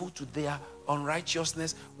merciful to their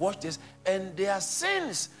unrighteousness. Watch this. And their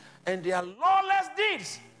sins and their lawless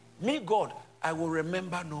deeds, me, God, I will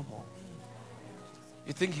remember no more.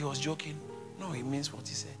 You think he was joking? No, he means what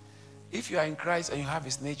he said. If you are in Christ and you have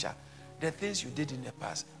his nature, the things you did in the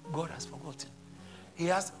past, God has forgotten. He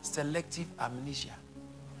has selective amnesia.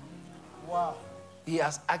 Wow. He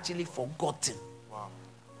has actually forgotten. Wow.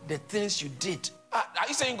 The things you did. Are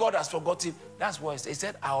you saying God has forgotten? That's what he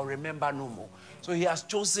said, I'll remember no more. So he has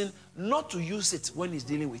chosen not to use it when he's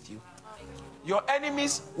dealing with you. Your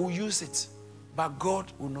enemies will use it, but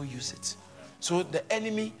God will not use it. So the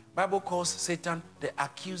enemy, Bible calls Satan the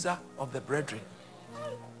accuser of the brethren.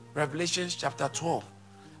 Revelation chapter 12,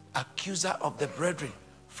 accuser of the brethren.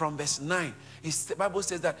 From verse 9, the Bible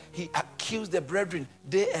says that he accused the brethren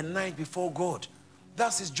day and night before God.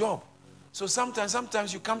 That's his job. So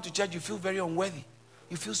sometimes you come to church, you feel very unworthy.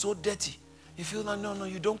 You feel so dirty. You feel like, no,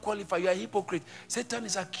 you don't qualify. You are a hypocrite. Satan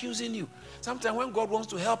is accusing you. Sometimes when God wants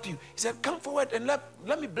to help you, he said, come forward and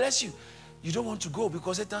let me bless you. You don't want to go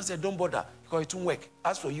because Satan said, don't bother because it won't work.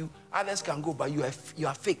 As for you, others can go, but you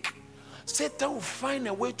are fake. Satan will find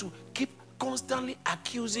a way to keep constantly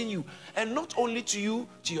accusing you. And not only to you,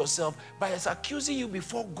 to yourself, but he's accusing you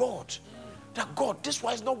before God. That God, this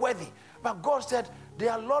one is not worthy. But God said, they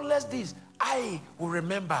are lawless deeds. I will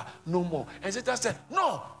remember no more. And Satan said,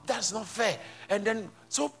 no, that's not fair. And then,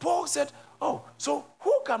 so Paul said, oh, so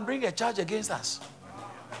who can bring a charge against us?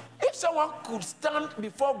 If someone could stand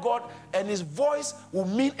before God and his voice will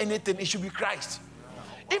mean anything, it should be Christ.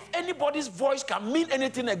 If anybody's voice can mean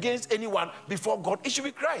anything against anyone before God, it should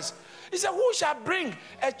be Christ. He said, who shall bring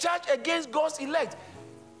a charge against God's elect?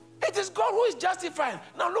 It is God who is justifying.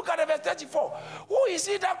 Now look at the verse 34. Who is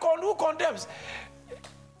he that who condemns?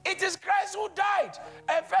 It is Christ who died.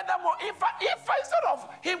 And furthermore, if instead of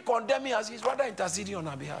him condemning us, he's rather interceding on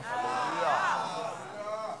our behalf. Yeah.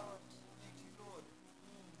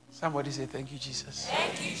 Somebody say, thank you, Jesus.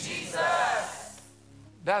 Thank you, Jesus.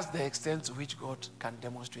 That's the extent to which God can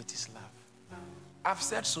demonstrate his love. I've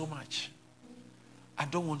said so much. I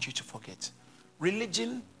don't want you to forget.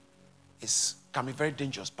 Religion can be very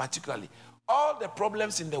dangerous, particularly. All the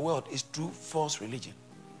problems in the world is through false religion.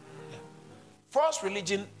 Yeah. False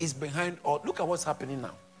religion is behind all. Look at what's happening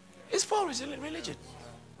now. It's false religion.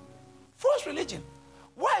 False religion.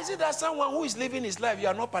 Why is it that someone who is living his life, you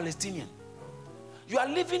are not Palestinian? You are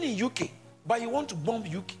living in UK, but you want to bomb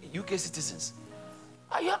UK citizens.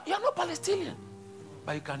 You are not Palestinian,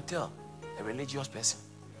 but you can tell a religious person.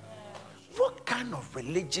 What kind of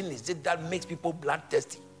religion is it that makes people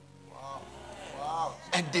bloodthirsty? Wow. Wow.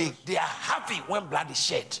 And they are happy when blood is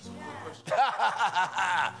shed.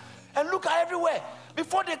 And look at everywhere.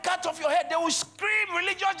 Before they cut off your head, they will scream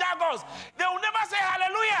religious jargons. They will never say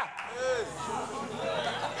hallelujah.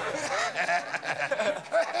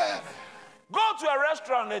 Go to a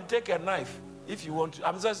restaurant and take a knife if you want to.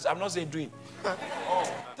 I'm not saying doing.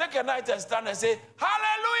 Take a knife and stand and say,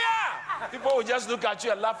 hallelujah! People will just look at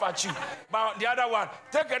you and laugh at you. But the other one,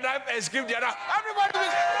 take a knife and scream the other. Everybody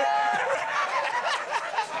will...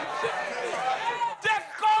 Take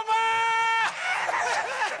cover!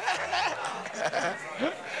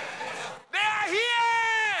 They are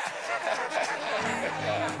here!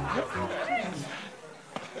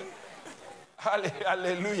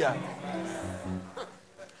 Hallelujah.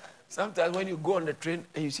 Sometimes when you go on the train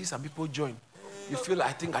and you see some people join, you feel like,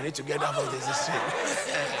 I think I need to get out of this train.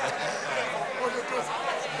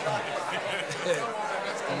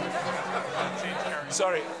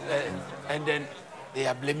 Sorry. And then they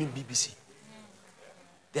are blaming BBC.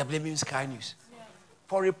 They are blaming Sky News.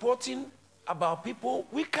 For reporting about people,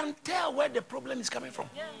 we can tell where the problem is coming from.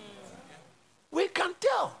 We can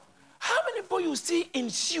tell. How many people you see in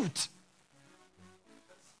suit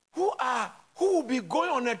who will be going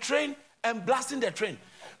on a train and blasting the train.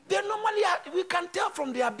 They normally we can tell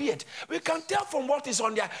from their beard. We can tell from what is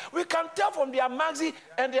on their. We can tell from their maxi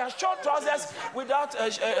and their short trousers without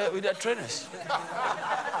with their trainers.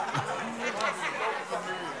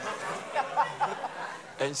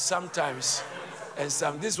 And sometimes, this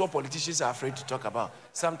is what politicians are afraid to talk about.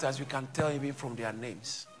 Sometimes we can tell even from their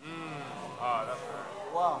names. Oh, that's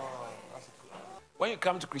right. Wow. When you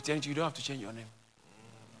come to Christianity, you don't have to change your name.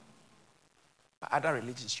 But other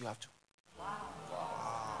religions, you have to.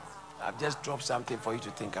 I've just dropped something for you to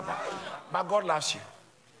think about. But God loves you.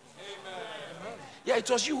 Amen. Yeah, it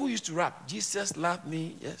was you who used to rap. Jesus loved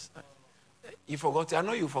me. Yes. You forgot. I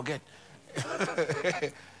know you forget.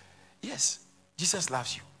 Yes, Jesus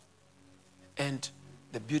loves you. And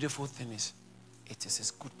the beautiful thing is, it is his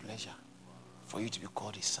good pleasure for you to be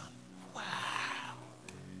called his son. Wow.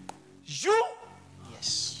 You?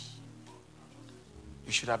 Yes.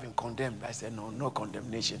 You should have been condemned. I said, no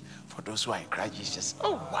condemnation for those who are in Christ Jesus.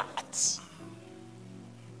 Oh, what?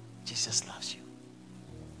 Jesus loves you.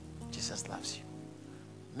 Jesus loves you.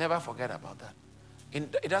 Never forget about that.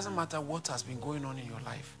 It doesn't matter what has been going on in your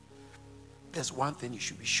life. There's one thing you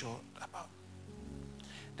should be sure about.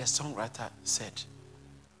 The songwriter said,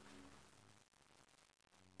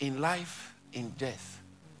 in life, in death,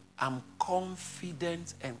 I'm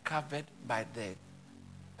confident and covered by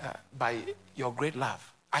your great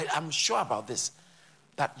love. I'm sure about this,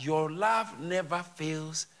 that your love never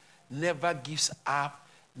fails, never gives up,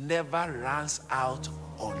 never runs out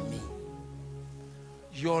on me.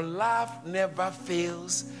 Your love never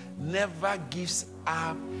fails, never gives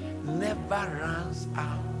up, never runs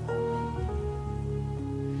out on me.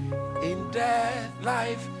 In death,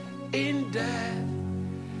 life, in death,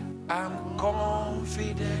 I'm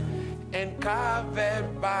confident and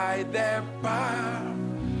covered by the power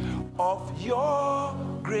of your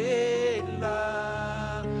great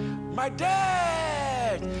love. My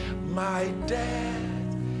debt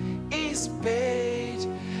is paid.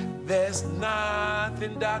 There's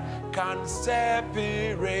nothing that can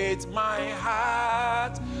separate my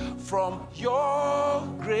heart from your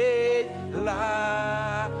great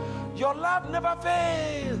love. Your love never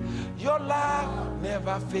fails. Your love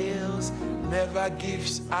never fails, never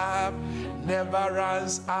gives up, never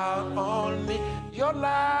runs out on me. Your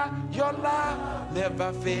love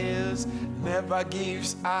never fails, never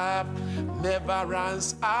gives up, never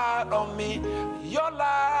runs out on me. Your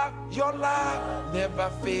love never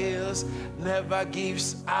fails, never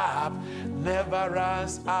gives up, never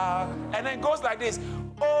runs out. And then it goes like this.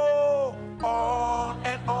 Oh, on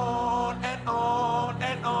and on and on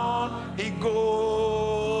and on it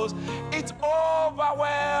goes. It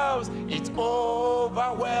overwhelms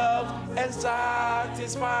and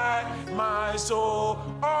satisfies my soul.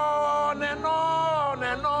 On and on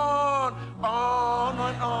and on, on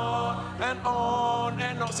and on and on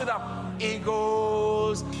and on. Sit down. It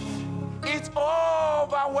goes. It's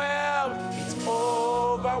overwhelmed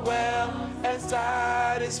and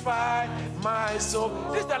satisfies my soul.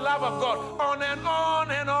 This is the love of God. On and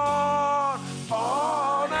on and on,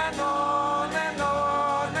 on and on and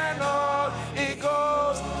on and on. It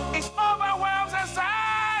goes. It overwhelms and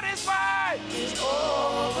satisfies. It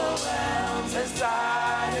overwhelms and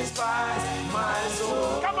satisfies my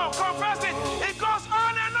soul. Come on, confess it. It goes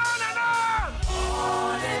on and on and on.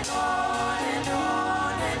 On and on and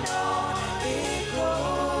on and on. It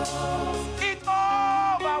goes. It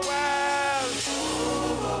overwhelms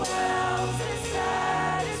and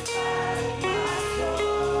satisfies my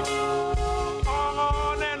soul.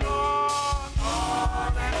 On and on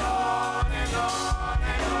and on and on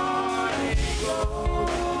and on it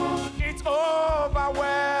goes. It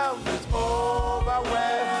overwhelms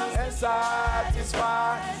and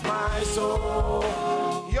satisfies my soul.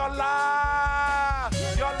 Your love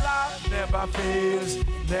never fails,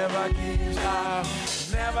 never gives up,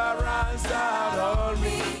 never runs out on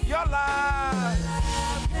me. Your love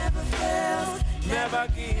never fails, never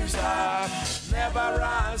gives up, never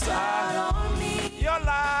runs out on me. Your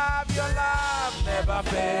love never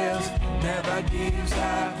fails, never gives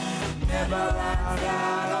up, never runs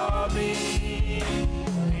out on me.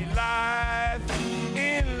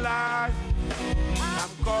 In life,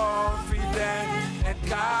 I'm confident and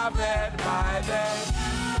covered by them.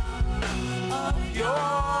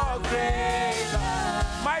 Your grace,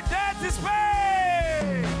 my debt is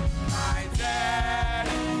paid. My debt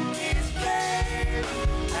is paid,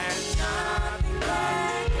 and nothing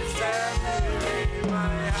can separate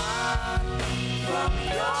my heart from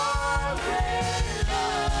your grace.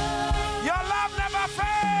 Your love never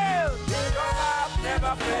fails. Your love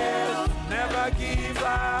never fails, never never give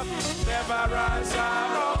up, never runs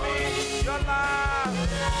out on me. Your love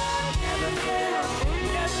never fails,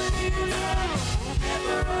 never gives up,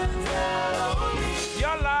 never runs out on me.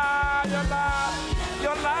 Your love, your love,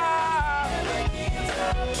 your love never gives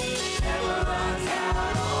up, never runs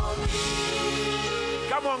out on me.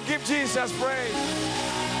 Come on, give Jesus praise.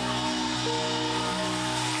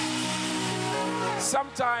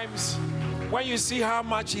 Sometimes when you see how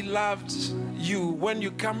much he loved you, when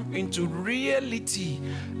you come into reality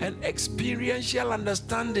and experiential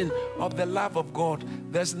understanding of the love of God,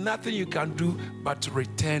 there's nothing you can do but to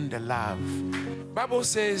return the love. Bible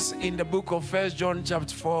says in the book of 1 John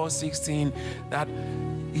chapter 4:16 that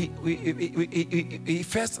he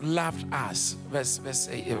first loved us. Verse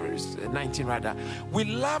 19 rather. We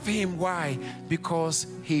love him. Why? Because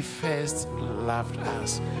he first loved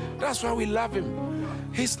us. That's why we love him.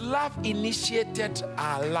 His love initiated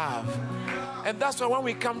our love. And that's why when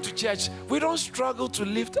we come to church, we don't struggle to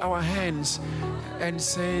lift our hands and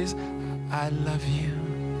say, I love you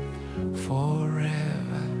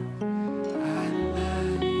forever. I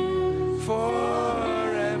love you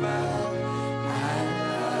forever. I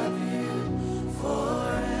love you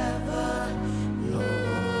forever, Lord.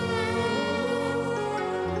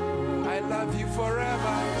 I love you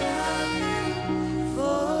forever.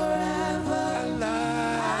 Forever, I love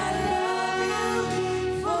you.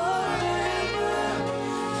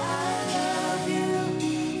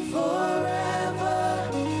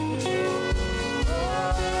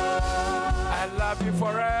 I love you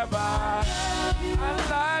forever. I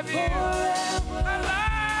love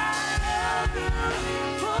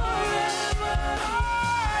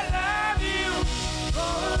you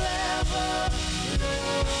forever.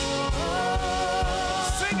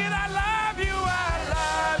 Sing it, I love you. I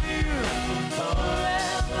love you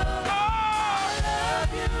forever. Oh,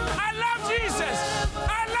 I love Jesus.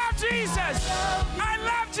 I love Jesus. I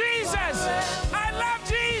love Jesus. I love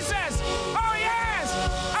Jesus. Oh yes,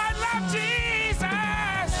 I love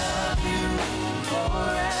Jesus.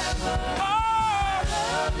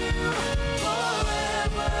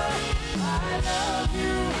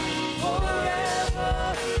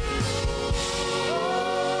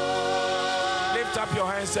 Lift up your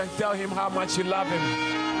hands and tell him how much you love him.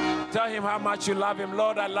 Tell him how much you love him.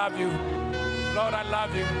 Lord, I love you. Lord, I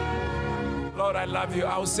love you. Lord, I love you.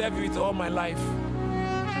 I will serve you with all my life.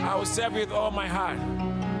 I will serve you with all my heart.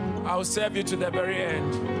 I will serve you to the very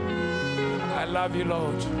end. I love you,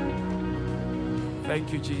 Lord.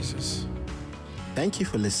 Thank you, Jesus. Thank you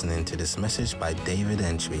for listening to this message by David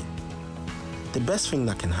Antwi. The best thing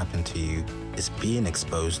that can happen to you is being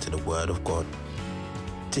exposed to the Word of God.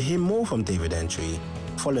 To hear more from David Antwi,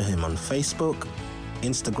 follow him on Facebook,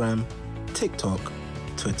 Instagram, TikTok,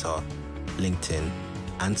 Twitter, LinkedIn,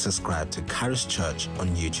 and subscribe to Kharis Church on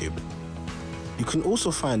YouTube. You can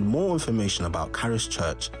also find more information about Kharis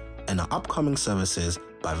Church and our upcoming services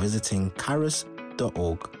by visiting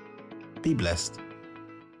kharis.org. Be blessed.